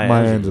Maya, show Maya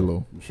Maya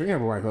Angelou. Angelou. She didn't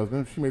have a white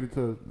husband. She made it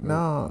to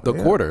No, the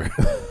yeah. quarter.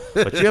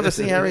 But you ever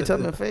seen Harriet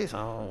Tubman's face?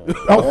 Oh, Oh,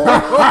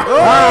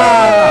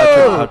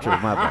 true.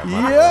 My bad.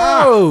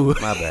 Yo!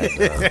 My bad.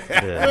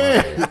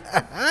 Yeah, my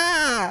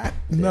bad.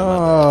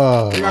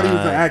 no. They gotta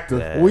use the actor.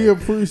 bad. We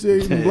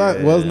appreciate black.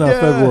 Well, it's not Yeah.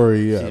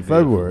 February. Yeah, She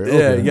February. Yeah,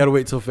 Okay. you gotta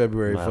wait till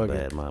February. My Fuck bad,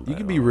 it. my You bad,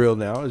 can my be real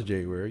now. It's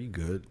January. You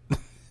good?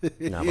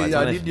 Nah, Yeah,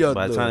 I need y'all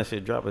by the to- time that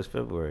shit drop, it's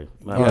February.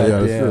 My Oh, bad. yeah,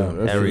 that's damn. true.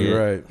 That's true. Harriet,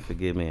 right.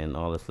 forgive me and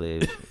all the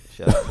slaves.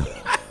 Shout out to them.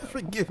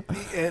 Forgive me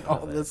and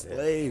all the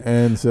slaves.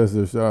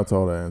 Ancestors. Shout out to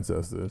all the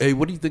ancestors. Hey,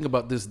 what do you think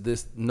about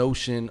this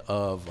notion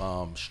of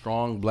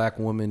strong black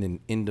women and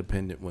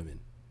independent women?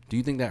 Do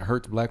you think that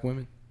hurts black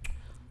women?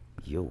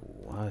 Yo,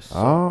 I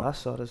Uh,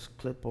 saw this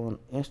clip on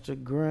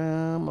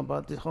Instagram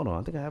about this. Hold on,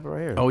 I think I have it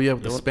right here. Oh yeah,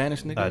 with the You know-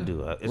 Spanish nigga. I do.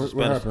 It's a What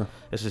Spanish. happened?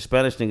 It's a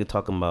Spanish nigga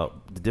talking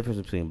about the difference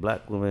between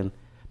black women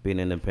being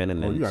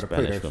independent Oh, you and gotta play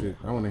Spanish that women.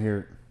 shit. I want to hear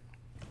it.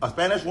 A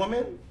Spanish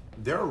woman,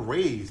 they're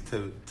raised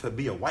to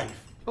be a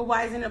wife. But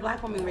why isn't a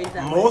black woman raised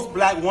that way? Most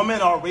black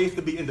women are raised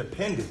to be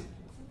independent.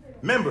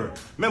 Remember,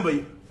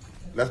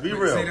 let's be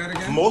real.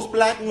 Most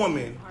black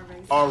women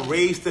are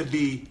raised to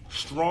be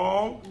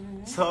strong,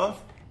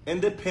 tough,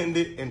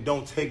 independent, and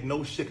don't take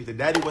no shit. Because the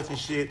daddy wasn't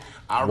shit.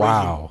 I Wow.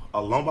 raised you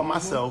alone by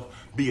myself.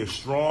 Be a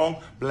strong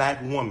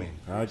black woman.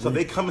 I So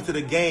agree. they come into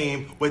the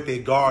game with their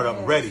guard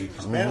up ready.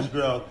 Spanish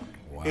girl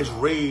is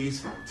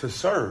raised to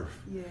serve.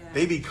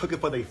 They be cooking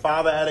for their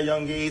father at a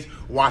young age,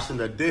 washing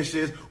the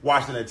dishes,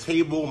 washing the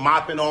table,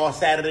 mopping all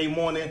Saturday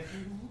morning.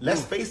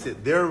 Let's face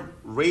it, they're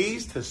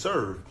raised to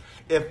serve.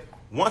 If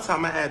one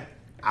time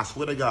I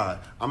swear to God,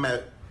 I'm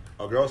at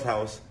a girl's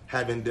house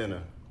having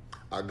dinner.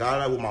 I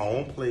got her with my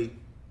own plate,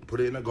 put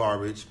it in the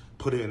garbage,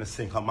 put it in the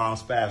sink. Her mom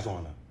spazzed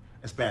on her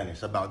in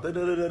Spanish about da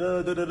da da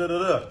da da da da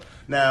da.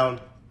 Now,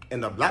 in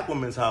the black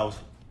woman's house,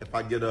 if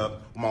I get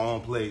up with my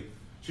own plate,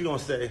 she gonna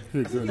say,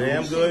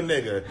 damn good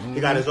nigga.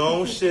 He got his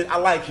own shit. I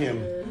like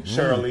him,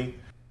 Shirley.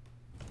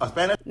 A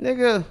Spanish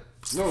Nigga,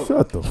 No.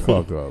 Shut the fuck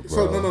up, bro.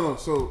 So no.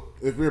 So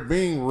if we're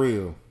being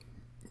real,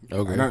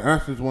 Okay. and I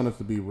just want us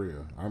to be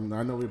real. I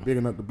know we're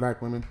bigging up the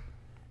black women.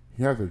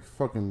 He has a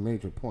fucking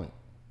major point.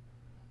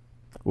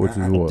 Which is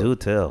what? do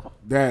tell.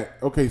 That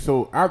okay?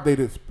 So I've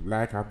dated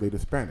black, I've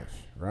dated Spanish,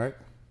 right?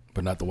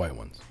 But not the white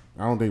ones.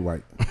 I don't date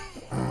white.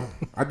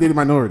 I dated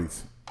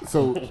minorities.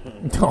 So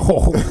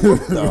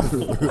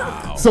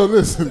Oh, so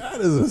listen, that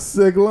is a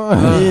sick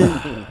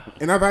line.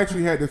 and I've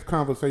actually had this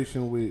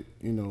conversation with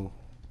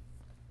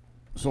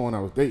someone I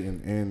was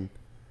dating, and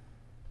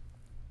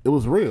it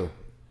was real.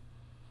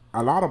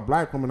 A lot of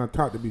black women are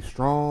taught to be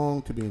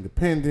strong, to be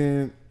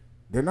independent.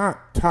 They're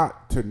not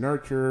taught to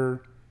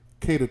nurture,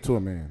 cater to a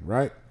man,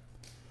 right?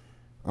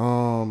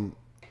 And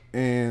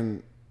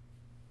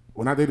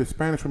when I dated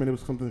Spanish women, it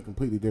was something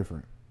completely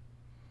different.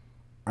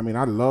 I mean,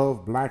 I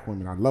love black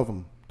women. I love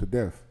them to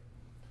death.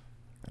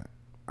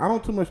 I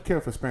don't too much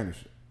care for Spanish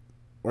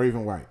or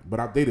even white, but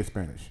I've dated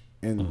Spanish.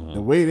 And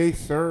the way they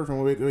serve and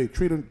the way they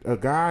treat a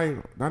guy,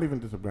 not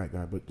even just a black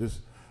guy, but just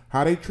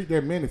how they treat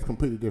their men is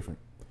completely different.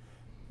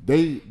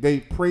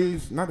 They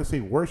praise, not to say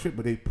worship,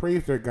 but they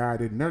praise their guy.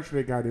 They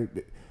nurture their guy.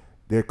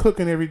 They're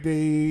cooking every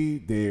day.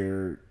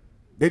 They're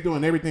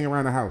doing everything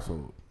around the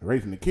household,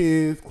 raising the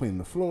kids, cleaning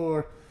the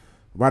floor.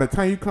 By the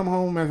time you come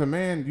home as a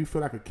man, you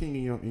feel like a king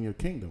in your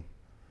kingdom.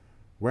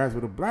 Whereas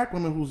with a black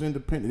woman who's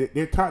independent,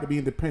 they're taught to be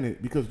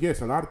independent because yes,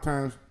 a lot of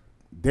times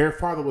their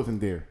father wasn't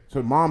there,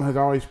 so mom has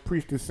always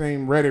preached the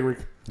same rhetoric.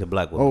 The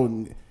black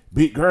woman.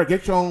 Oh, girl,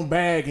 get your own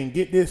bag and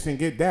get this and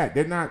get that.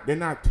 They're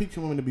not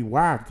teaching women to be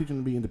wise, they're teaching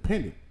them to be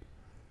independent,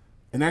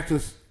 and that's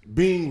just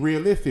being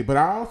realistic. But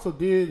I also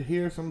did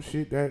hear some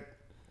shit that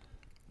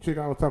chick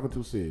I was talking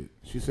to said.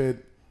 She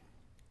said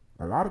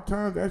a lot of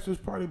times that's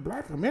just probably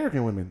black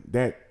American women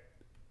that.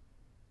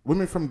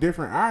 Women from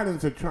different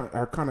islands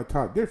are kind of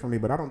taught differently,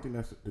 but I don't think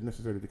that's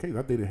necessarily the case.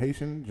 I dated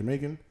Haitian,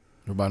 Jamaican.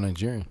 What about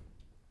Nigerian?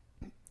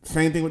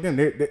 Same thing with them.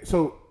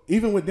 So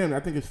even with them, I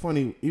think it's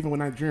funny. Even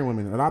with Nigerian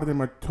women, a lot of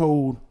them are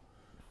told,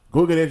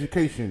 "Go get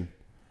education."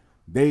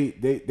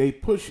 They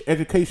push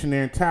education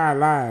their entire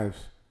lives,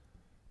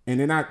 and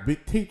they're not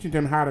teaching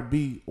them how to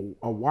be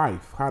a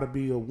wife, how to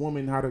be a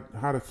woman, how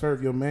to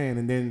serve your man,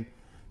 and then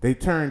they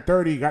turn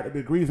 30, got the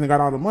degrees, and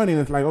got all the money,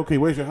 and it's like, okay,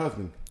 where's your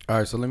husband? All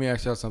right, so let me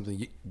ask y'all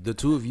something. The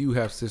two of you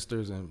have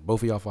sisters, and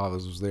both of y'all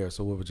fathers was there.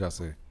 So what would y'all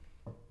say?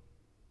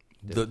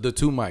 The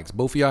two mics.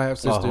 Both of y'all have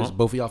sisters.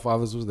 Both of y'all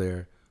fathers was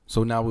there.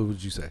 So now what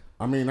would you say?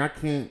 I mean, I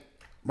can't.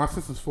 My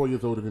sister's 4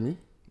 years older than me.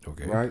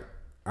 Okay. Right.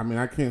 I mean,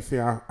 I can't say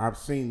I've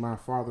seen my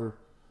father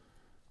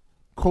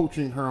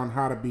coaching her on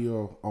how to be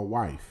a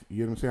wife.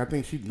 You know what I'm saying? I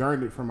think she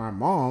learned it from my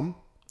mom.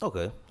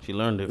 Okay, she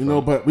learned it. You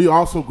know, but we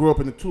also grew up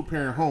in a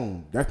 2-parent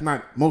home. That's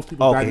not most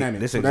people's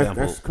dynamic. This so example,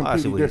 that's completely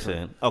I see what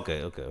different. you're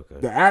saying. Okay.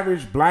 The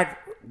average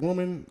black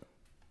woman,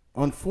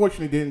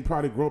 unfortunately, didn't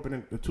probably grow up in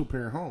a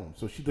 2-parent home.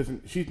 So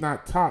she's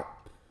not taught,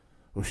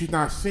 or she's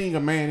not seeing a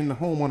man in the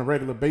home on a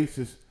regular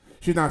basis.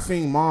 She's not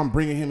seeing mom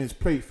bringing him his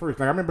plate first.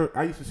 Like I remember,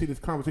 I used to see this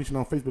conversation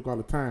on Facebook all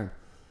the time.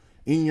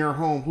 In your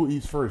home, who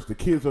eats first, the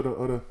kids or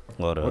the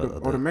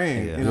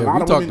man? Yeah. And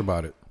We talked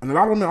about it. And a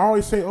lot of women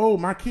always say, "Oh,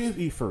 my kids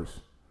eat first."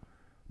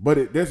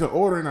 But there's an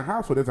order in the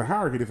household. There's a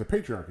hierarchy. There's a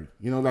patriarchy.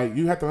 You know, like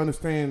you have to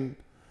understand.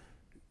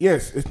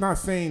 Yes, it's not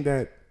saying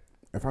that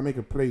if I make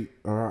a plate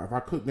or if I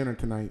cook dinner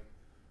tonight,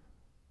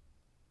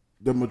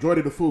 the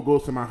majority of the food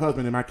goes to my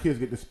husband and my kids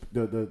get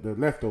the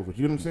leftovers.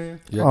 You know what I'm saying?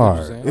 Yeah, All I get what right.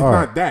 you're saying. It's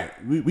not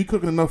that. We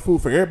cooking enough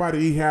food for everybody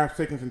to eat half,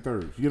 seconds, and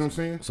thirds. You know what I'm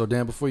saying? So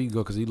Dan, before you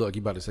go, because you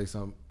about to say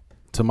something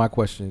to my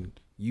question.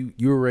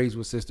 You were raised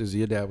with sisters.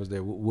 Your dad was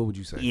there. What would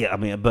you say? Yeah, I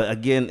mean, but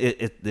again,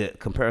 the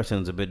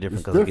comparison is a bit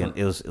different because again,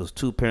 it was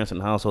 2 parents in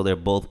the household. They're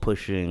both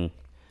pushing,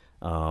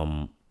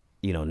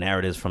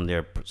 narratives from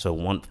their. So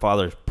one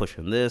father's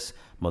pushing this,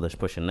 mother's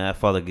pushing that.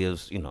 Father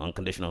gives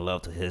unconditional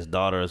love to his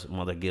daughters.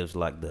 Mother gives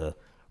like the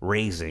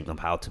raising of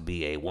how to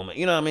be a woman.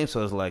 You know what I mean?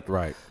 So it's like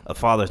a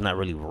father's not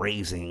really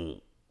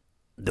raising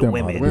the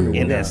women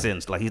in that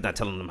sense. Like he's not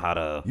telling them how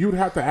to. You would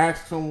have to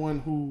ask someone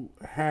who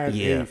had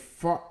a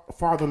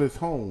fatherless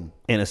home.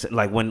 And it's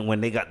like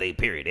when they got their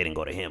period, they didn't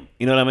go to him.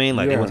 You know what I mean?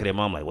 Like they went to their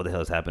mom. Like, what the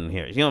hell is happening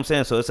here? You know what I'm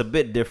saying? So it's a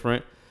bit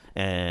different.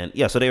 And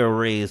so they were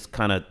raised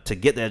kind of to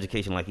get the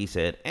education, like he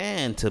said,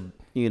 and to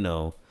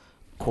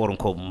quote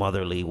unquote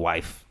motherly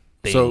wife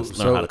things,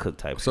 learn how to cook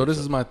type. So this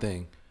is my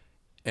thing,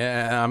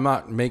 and I'm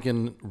not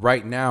making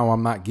right now.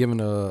 I'm not giving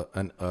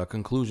a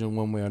conclusion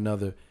one way or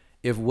another.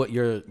 If what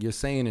you're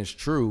saying is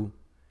true,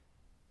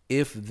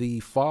 if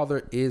the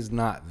father is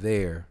not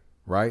there,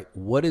 right?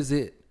 What is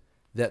it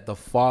that the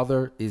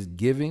father is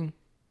giving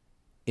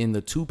in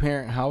the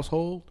 2-parent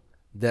household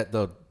that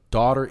the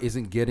daughter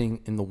isn't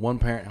getting in the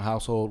 1-parent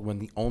household when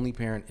the only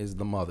parent is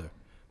the mother?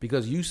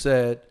 Because you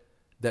said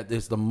that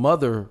it's the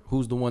mother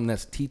who's the one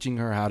that's teaching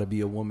her how to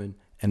be a woman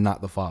and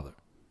not the father.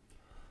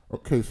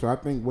 Okay, so I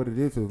think what it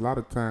is a lot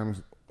of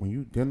times when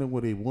you're dealing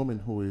with a woman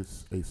who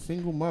is a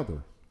single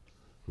mother,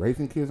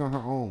 raising kids on her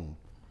own,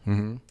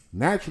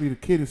 naturally the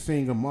kid is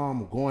seeing a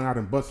mom going out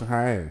and busting her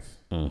ass.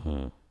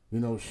 Mm-hmm.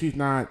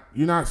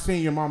 You're not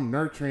seeing your mom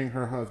nurturing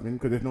her husband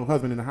because there's no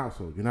husband in the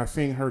household. You're not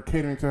seeing her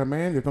catering to her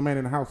man. There's no man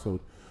in the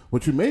household.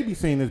 What you may be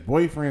seeing is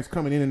boyfriends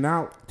coming in and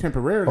out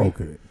temporarily.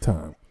 Okay,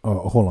 time.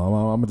 Hold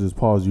on. I'm going to just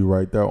pause you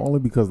right there only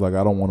because I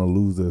don't want to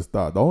lose this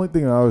thought. The only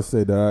thing I would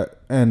say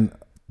and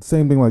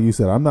same thing like you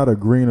said, I'm not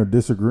agreeing or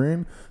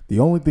disagreeing. The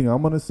only thing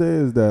I'm going to say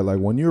is that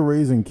when you're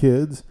raising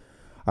kids,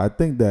 I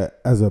think that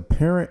as a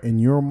parent in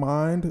your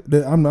mind,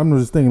 I'm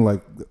just thinking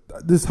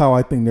this is how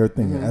I think they're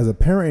thinking. Mm-hmm. As a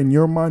parent in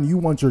your mind, you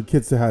want your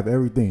kids to have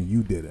everything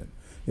you didn't.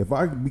 If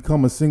I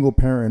become a single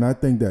parent and I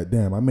think that,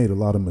 damn, I made a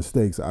lot of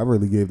mistakes, I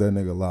really gave that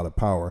nigga a lot of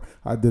power.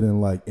 I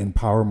didn't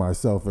empower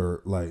myself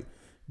or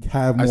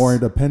have more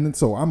independence.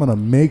 So I'm gonna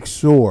make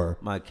sure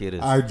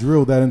I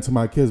drill that into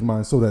my kids'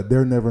 mind so that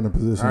they're never in a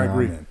position I'm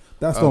in.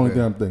 That's the only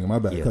thing I'm thinking. My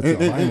bad. Yeah.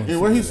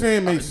 And what he's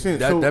saying makes sense.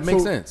 That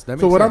makes sense.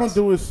 So what I'm gonna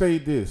do is say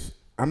this.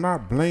 I'm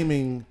not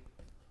blaming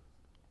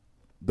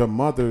the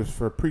mothers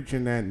for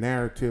preaching that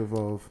narrative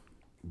of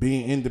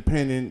being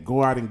independent,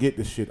 go out and get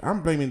the shit.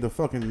 I'm blaming the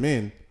fucking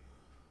men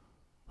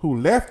who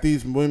left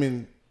these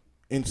women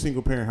in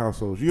single parent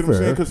households. You know what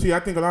I'm saying? Because see, I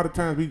think a lot of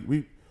times we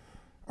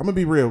I'm gonna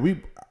be real.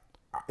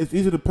 It's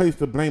easy to place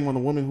the blame on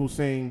the woman who's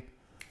saying,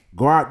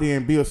 go out there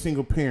and be a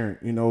single parent.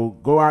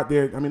 Go out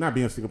there. I mean, not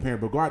being a single parent,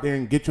 but go out there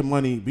and get your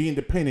money, be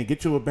independent,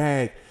 get you a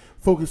bag,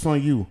 focus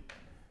on you.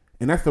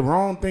 And that's the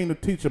wrong thing to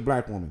teach a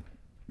black woman.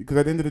 Because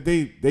at the end of the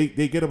day,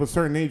 they get up a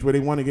certain age where they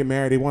want to get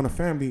married, they want a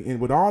family, and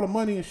with all the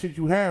money and shit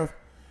you have,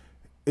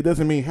 it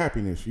doesn't mean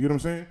happiness. You know what I'm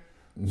saying?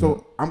 Mm-hmm.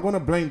 So I'm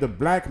gonna blame the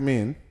black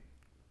men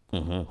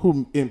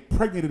who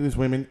impregnated these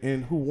women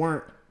and who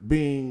weren't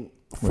being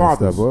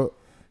fathers.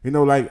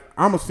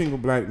 I'm a single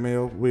black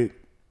male with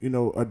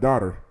a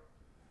daughter,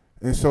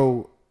 and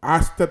so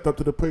I stepped up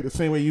to the plate the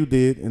same way you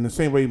did, and the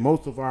same way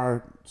most of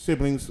our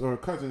siblings or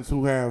cousins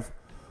who have,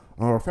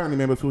 or family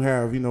members who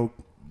have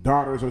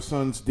daughters or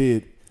sons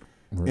did.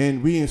 Right.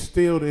 And we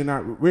instilled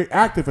we're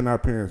active in our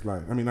parents'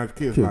 life. I mean, our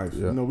kids' lives.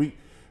 Yeah.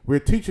 We're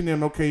teaching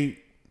them, okay,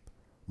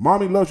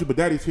 mommy loves you, but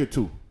daddy's here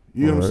too.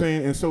 You know what I'm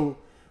saying? And so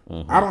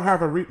I don't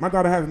have my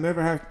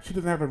daughter she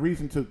doesn't have a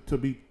reason to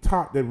be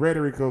taught the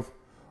rhetoric of,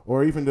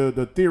 or even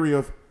the theory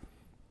of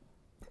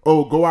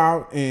oh, go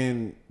out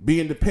and be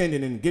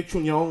independent and get you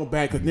in your own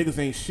bag because niggas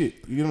ain't shit.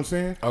 You know what I'm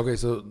saying? Okay,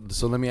 so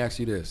let me ask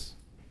you this: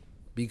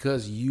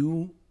 because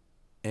you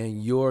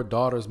and your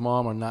daughter's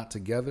mom are not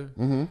together,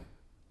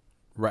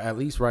 right? At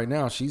least right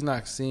now, she's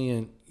not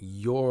seeing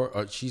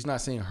she's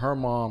not seeing her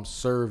mom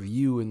serve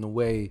you in the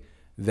way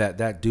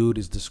that dude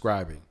is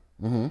describing.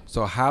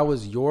 So how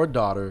is your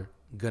daughter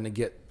gonna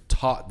get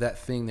taught that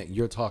thing that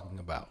you're talking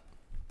about?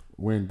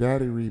 When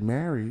daddy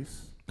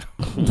remarries.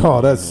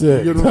 Oh, that's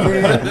sick. You know what I'm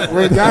saying?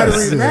 When daddy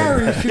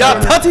remarries, she's Y'all,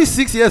 gonna, Tati's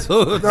 6 years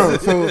old. no,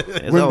 so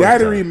when always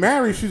daddy time.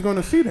 remarries, she's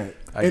gonna see that.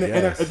 And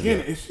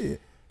again, it's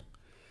shit.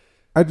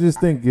 I just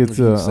think it's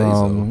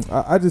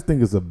I just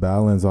think it's a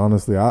balance,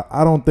 honestly.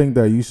 I don't think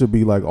that you should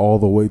be like all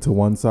the way to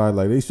one side.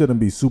 Like they shouldn't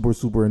be super,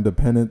 super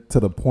independent to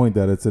the point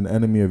that it's an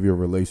enemy of your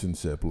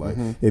relationship. Like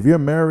if you're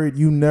married,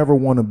 you never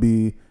want to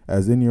be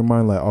as in your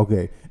mind, like,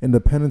 okay,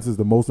 independence is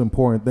the most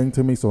important thing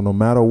to me. So no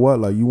matter what,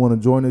 like you want to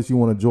join this, you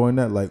want to join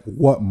that. Like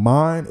what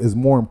mine is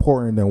more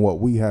important than what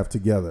we have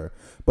together.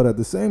 But at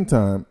the same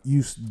time,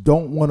 you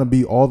don't want to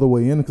be all the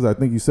way in, because I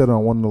think you said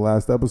on one of the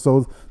last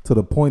episodes, to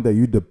the point that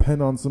you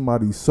depend on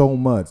somebody so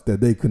much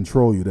that they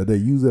control you, that they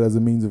use it as a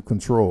means of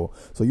control.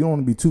 So you don't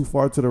want to be too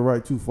far to the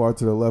right, too far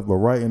to the left, but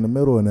right in the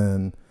middle. And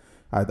then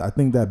I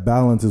think that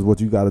balance is what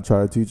you got to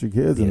try to teach your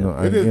kids. Yeah.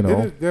 And, It you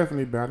know, is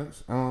definitely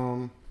balanced.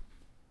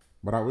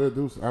 But I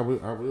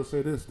will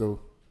say this though.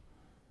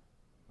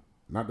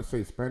 Not to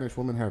say Spanish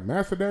women have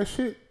mastered that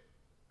shit,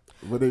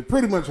 but they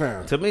pretty much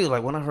have. To me,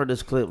 like when I heard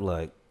this clip,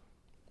 like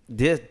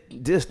this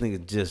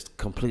nigga just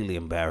completely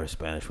embarrassed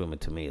Spanish women.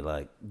 To me,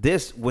 like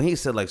this when he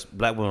said like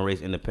black women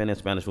raised independent,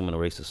 Spanish women are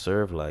raised to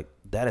serve. Like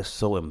that is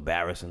so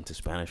embarrassing to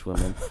Spanish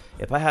women.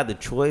 If I had the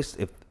choice,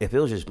 if it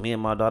was just me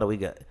and my daughter,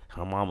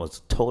 her mom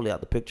was totally out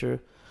the picture,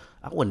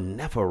 I would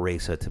never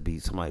raise her to be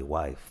somebody's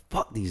wife.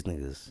 Fuck these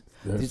niggas.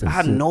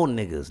 I know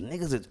niggas.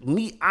 Niggas is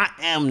me. I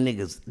am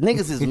niggas.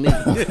 Niggas is me.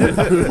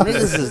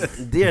 Niggas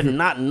is they're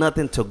not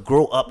nothing to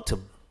grow up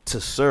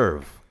to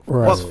serve.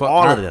 Right. Fuck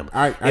all of them.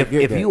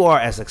 If that. you are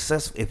as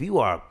successful, if you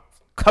are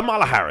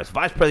Kamala Harris,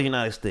 Vice President of the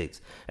United States,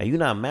 and you're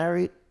not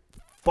married,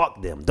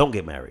 fuck them. Don't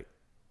get married.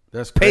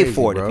 That's Pay crazy,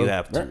 for it bro. if you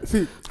have to. See,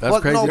 That's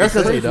Fuck crazy. no, That's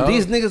because crazy, dog.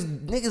 these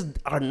niggas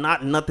are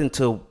not nothing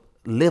to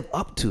live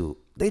up to.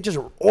 They just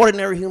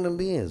ordinary human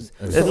beings.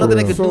 There's nothing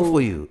they can do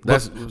for you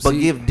but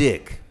give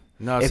dick.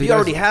 No, if see, you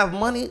already that's- have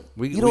money,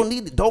 we- you don't we-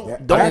 need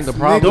don't that's the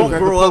problem. don't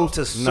grow up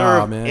to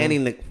serve man. any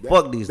nigga.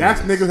 Fuck these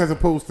that's niggas. niggas as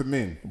opposed to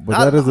men. but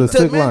that is a To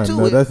sick men, line. too.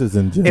 No, that's just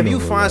in general. If you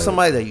find like,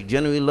 somebody that you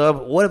genuinely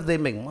love, what if they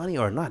make money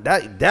or not?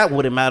 That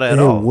wouldn't matter at it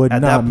all. would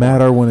at that not point.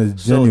 matter when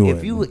it's genuine.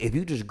 So if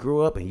you just grew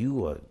up and you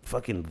were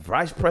fucking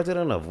vice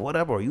president of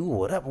whatever, or you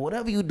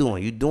whatever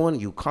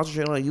you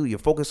concentrate on you, you're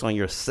focused on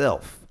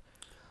yourself.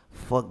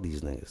 Fuck these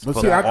niggas. But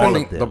Fuck see, I all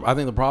think of them. I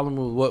think the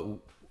problem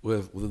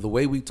with the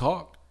way we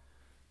talk,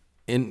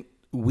 and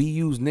we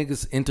use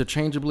niggas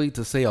interchangeably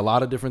to say a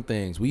lot of different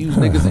things. We use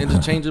niggas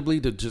interchangeably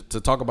to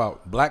talk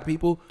about black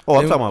people. Oh,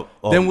 I'm talking about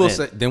all then we'll men.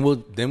 say then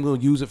we'll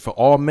use it for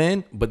all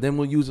men, but then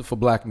we'll use it for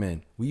black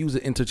men. We use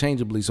it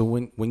interchangeably. So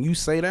when you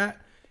say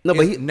that, No,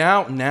 but it's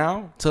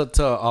now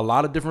to a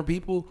lot of different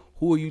people,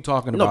 who are you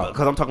talking No, about?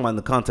 because I'm talking about in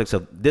the context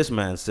of this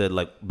man said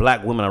like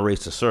black women are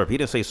raised to serve. He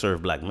didn't say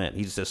serve black men.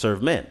 He just said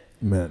serve men.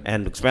 Men.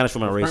 And Spanish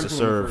women are raised to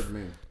Spanish women serve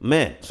serve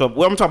men. So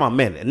what I'm talking about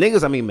men. And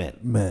niggas, I mean men.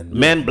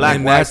 Men. Black,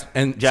 and white, that's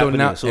and Japanese, so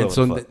now whoever and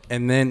so the fuck.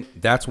 and then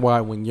that's why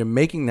when you're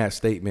making that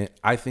statement,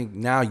 I think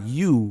now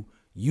you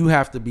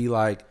have to be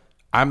like,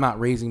 I'm not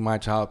raising my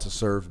child to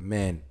serve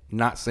men,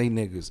 not say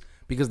niggas,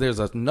 because there's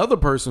another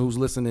person who's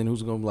listening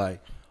who's gonna be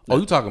like, oh,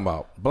 you talking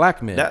about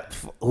black men?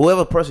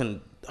 Whoever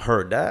person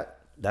heard that,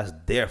 that's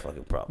their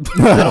fucking problem.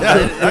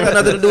 that got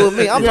nothing to do with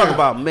me. I'm talking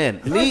about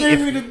men. Me,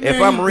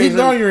 if I'm raising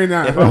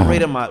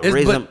my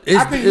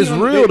It's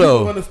real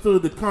though.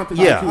 Understood the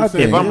context. yeah,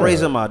 if I'm yeah.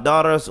 raising my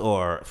daughters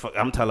or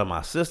I'm telling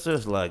my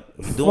sisters like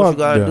do what you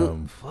gotta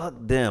do, fuck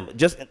them.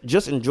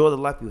 Just enjoy the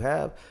life you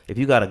have. If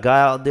you got a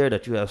guy out there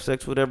that you have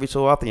sex with every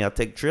so often, y'all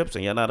take trips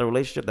and you're not in a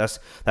relationship, that's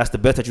the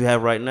best that you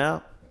have right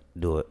now.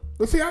 Do it.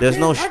 But see, I There's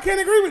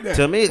can't agree with that.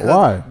 To me,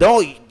 Why?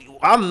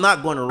 I'm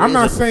not going to I'm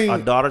not raise saying- a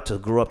daughter to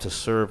grow up to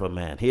serve a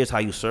man. Here's how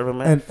you serve a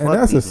man. And Fuck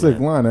that's a these sick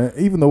men. line.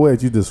 Even the way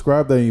that you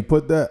describe that and you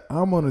put that,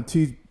 I'm gonna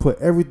put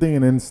everything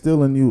and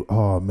instill in you.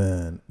 Oh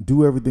man,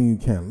 do everything you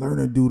can. Learn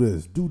to do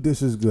this. Do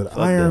dishes good.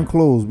 Iron them.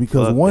 clothes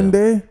because Fuck one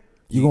them. day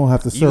you're gonna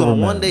have to serve a man.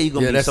 One day you're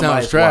gonna Yeah, be that sounds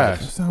somebody's trash.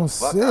 That wife. sounds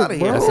Fuck sick, outta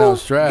here. bro. That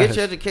sounds trash. Get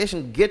your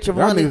education, get your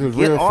Y'all money, niggas is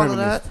get real all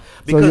feminists. of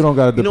that. So you don't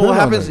gotta you know what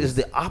depend on happens niggas. is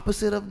the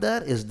opposite of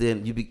that is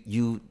then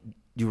you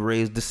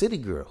raise the city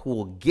girl who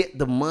will get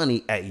the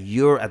money at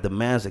the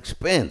man's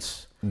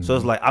expense. So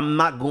it's like I'm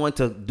not going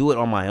to do it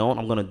on my own.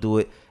 I'm going to do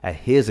it at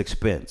his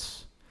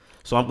expense.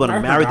 So I'm going to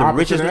That's marry the the opposite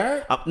richest. of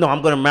that? No,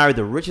 I'm going to marry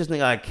the richest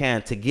nigga I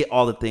can to get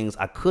all the things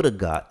I could have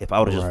got if I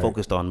would have just Right.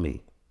 focused on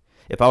me.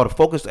 If I was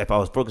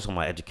focused on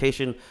my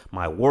education,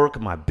 my work,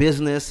 my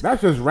business.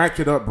 That's just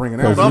ratchet upbringing.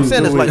 No, That's but I'm you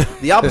saying it's do it. like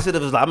the opposite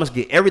of it is like I must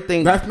get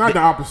everything. That's not the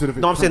opposite of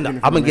it. No, I'm saying from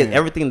I'm gonna a get man.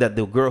 everything that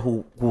the girl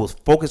who was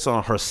focused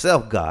on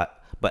herself got,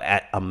 but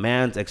at a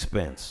man's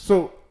expense.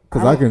 So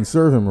Because I can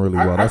serve him really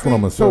well. That's what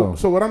I'm gonna so. sell.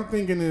 So what I'm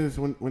thinking is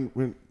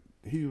when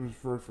he was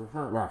for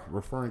her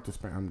referring to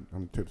Spanish,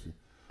 I'm tipsy.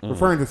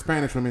 Referring to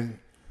Spanish women,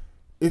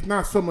 it's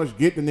not so much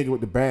get the nigga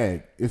with the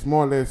bag. It's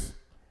more or less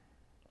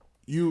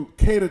you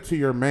cater to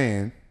your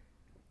man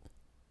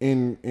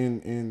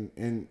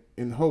in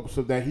hopes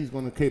of that he's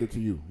going to cater to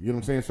you. You know what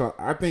I'm saying? So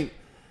I think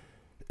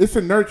it's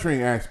a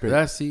nurturing aspect.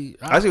 I see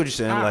what you're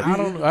saying. Like I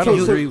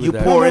don't agree with you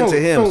that. pour into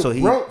him, so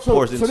he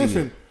pours into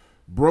listen, you.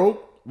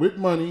 Broke with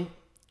money,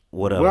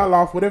 Whatever. well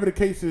off, whatever the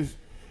case is.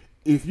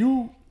 If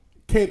you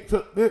cater,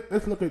 so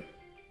let's look at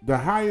the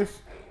highest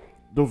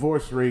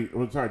divorce rate.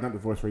 Or sorry, not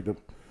divorce rate. The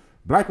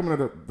black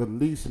women are the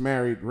least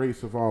married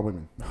race of all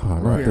women. Oh,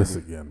 not this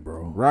again,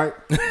 bro. Right?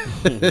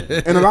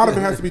 And a lot of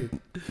it has to be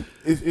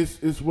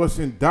is what's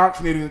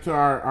indoctrinated into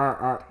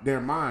our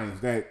their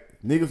minds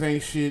that niggas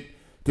ain't shit,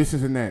 this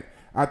isn't that.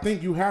 I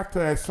think you have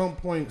to at some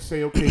point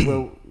say, okay,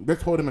 well,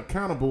 let's hold them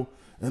accountable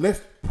and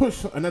let's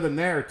push another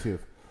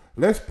narrative.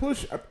 Let's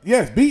push,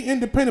 yes, be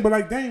independent, but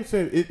like Dame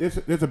said,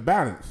 there's a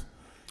balance.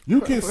 You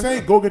can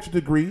say go get your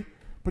degree,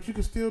 but you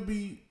can still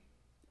be,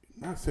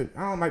 I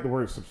don't like the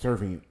word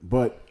subservient,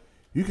 but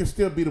you can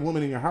still be the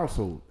woman in your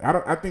household.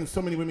 I think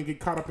so many women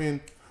get caught up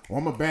in, oh,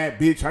 I'm a bad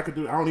bitch, I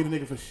don't need a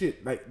nigga for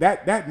shit. Like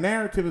that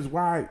narrative is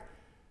why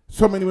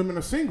so many women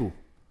are single.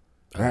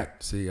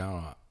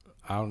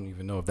 I don't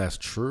even know if that's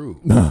true.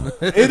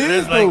 It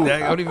is like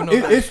that. I don't even know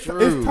if that's true.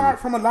 It's taught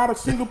from a lot of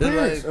single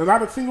parents. A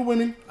lot of single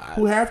women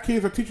who have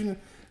kids are teaching them,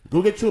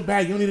 go get you a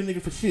bag. You don't need a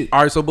nigga for shit.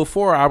 All right, so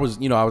before I was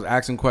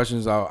asking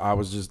questions. I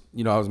was just,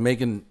 I was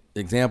making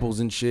examples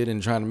and shit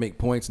and trying to make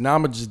points. Now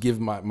I'm gonna just give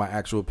my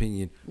actual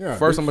opinion. Yeah,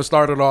 First, I'm gonna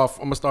start it off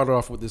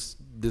with this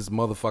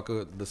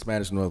motherfucker, the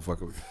Spanish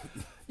motherfucker.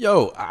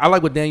 Yo, I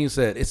like what Daniel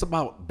said. It's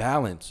about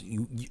balance.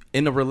 You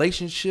in a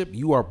relationship,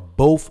 you are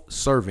both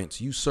servants.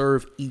 You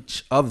serve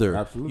each other.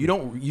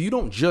 Absolutely. You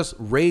don't just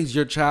raise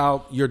your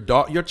child, your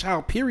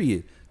child.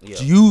 Period. Yeah.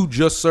 You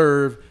just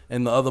serve,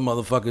 and the other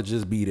motherfucker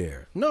just be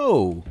there.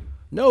 No.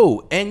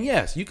 And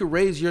yes, you can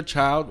raise your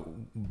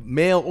child,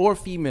 male or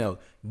female.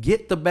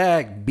 Get the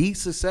bag. Be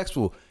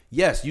successful.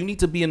 Yes, you need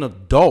to be an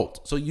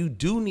adult, so you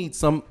do need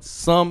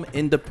some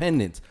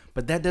independence.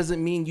 But that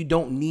doesn't mean you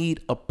don't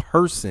need a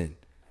person.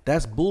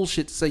 That's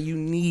bullshit to say you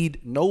need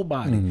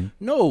nobody.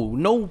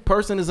 Mm-hmm. No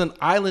person is an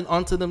island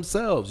unto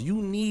themselves.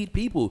 You need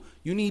people.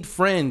 You need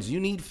friends. You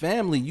need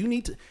family. You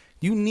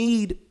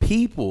need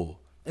people.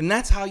 And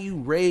that's how you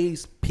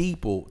raise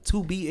people,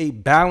 to be a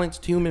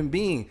balanced human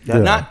being,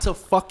 not to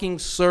fucking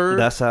serve.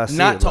 That's how I see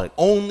not it, to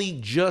only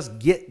just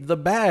get the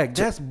bag.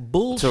 That's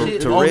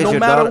bullshit.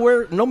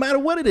 No matter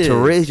what it is. To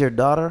raise your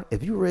daughter,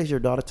 if you raise your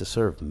daughter to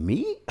serve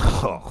me,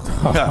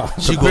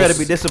 she better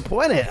be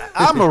disappointed.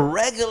 I'm a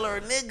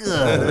regular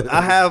nigga.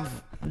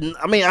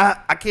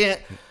 I can't.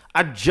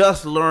 I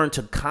just learned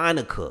to kind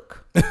of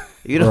cook.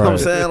 You know what I'm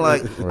saying?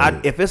 Like,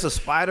 if it's a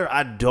spider,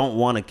 I don't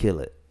want to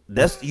kill it.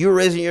 That's you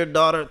raising your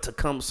daughter to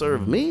come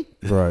serve me,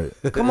 right?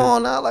 Come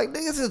on now, like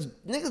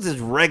niggas is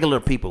regular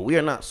people. We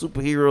are not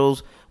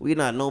superheroes. We're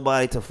not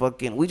nobody to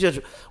fucking. We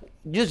just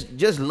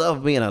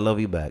love me and I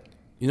love you back.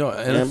 And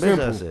it's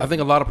simple. I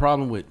think a lot of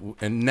problem with,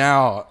 and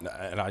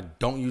I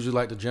don't usually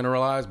like to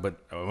generalize, but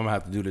I'm gonna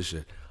have to do this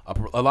shit.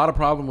 A lot of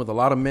problem with a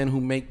lot of men who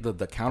make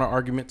the counter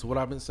argument to what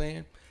I've been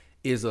saying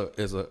is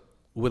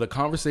with a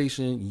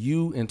conversation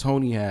you and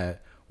Tony had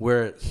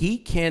where he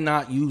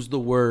cannot use the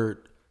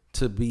word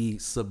to be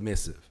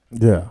submissive.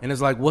 Yeah. And it's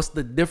like, what's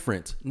the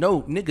difference?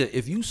 No, nigga,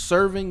 if you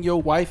serving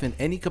your wife in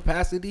any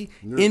capacity,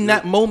 in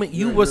that moment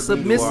you were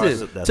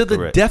submissive to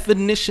the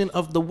definition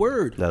of the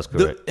word. That's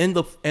correct. And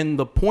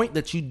the point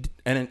that you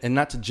and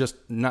not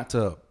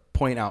to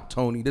point out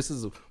Tony, this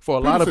is for a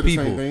lot of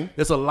people.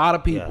 There's a lot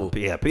of people.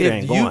 Yeah, Peter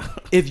ain't going.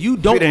 If you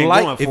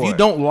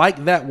don't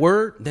like that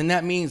word, then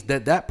that means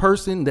that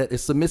person that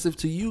is submissive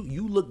to you,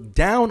 you look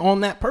down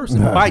on that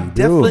person by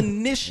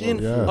definition.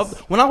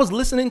 When I was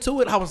listening to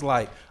it, I was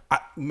like, I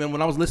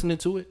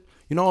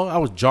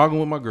was jogging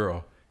with my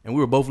girl and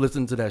we were both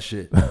listening to that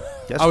shit.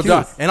 I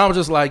was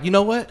just like, you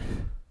know what?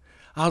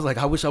 I was like,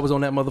 I wish I was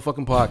on that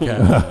motherfucking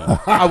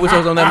podcast.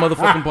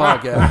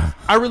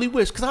 I really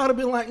wish, because I would have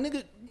been like,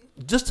 nigga,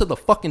 just to the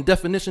fucking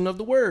definition of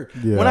the word.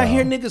 Yeah. When I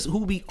hear niggas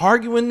who be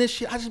arguing this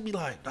shit, I just be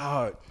like,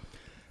 dog,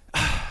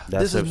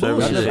 this is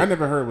bullshit. I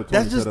never heard what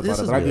Tony said about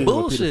it, but I did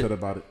know what Peter said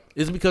about it.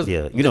 It's because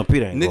Peter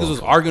ain't niggas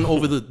was arguing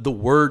over the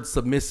word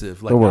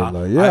submissive. Like,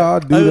 I'll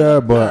do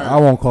that, but I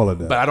won't call it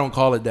that. But I don't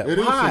call it that.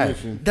 Why?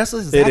 That's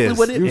exactly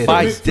what it is.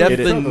 By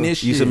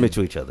definition. You submit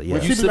to each other. Yeah.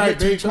 When she be like,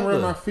 babe, come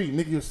around my feet,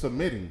 nigga, you're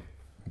submitting.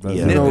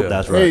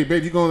 That's right. Hey,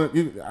 babe,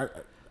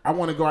 I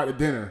want to go out to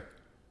dinner.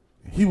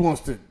 He wants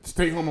to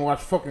stay home and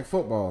watch fucking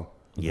football.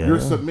 Yeah. You're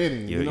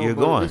submitting. You're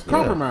going. It's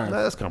compromise.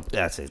 Yeah.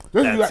 That's it.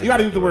 You got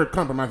to use the word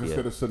compromise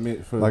instead of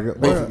submit. For like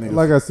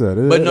I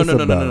said. But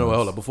no.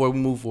 Hold up. Before we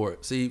move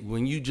forward. See,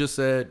 when you just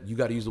said you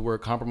got to use the word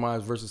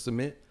compromise versus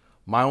submit,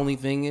 my only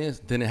thing is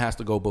then it has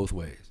to go both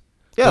ways.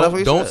 Yeah,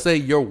 don't say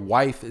your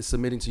wife is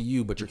submitting to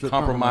you, but you're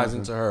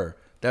compromising to her.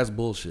 That's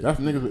bullshit. That's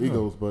niggas with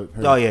egos, but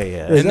hey. Oh yeah,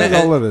 yeah. And that's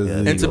that- all it is.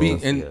 yeah, and to be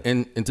egos,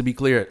 and to be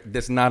clear,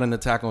 that's not an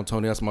attack on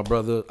Tony. That's my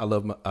brother. I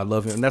love him.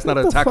 And that's not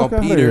an the attack on fuck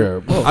outta Peter. here,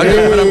 bro. But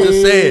I'm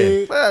just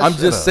saying. Man, I'm shut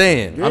just up.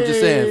 saying. I'm just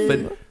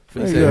saying. For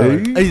Hey, he yeah,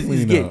 said, you he's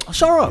clean gay. up.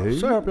 Shut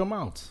up your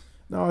mouth.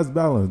 No, it's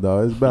balanced,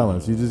 dog. It's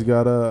balanced. You just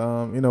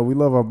gotta, we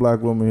love our black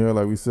women here.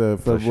 Like we said,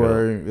 For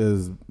February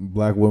is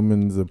Black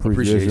Women's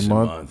Appreciation Appreciation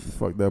Month. Month.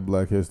 Fuck that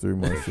Black History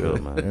Month sure,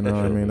 shit. man. You know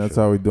what I For mean? sure, That's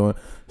for how we doing.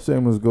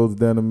 Shameless Goats,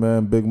 Dan the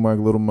Man, Big Mike,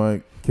 Little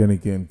Mike, Kenny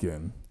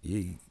Ken.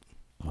 Yeah.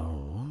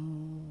 All right.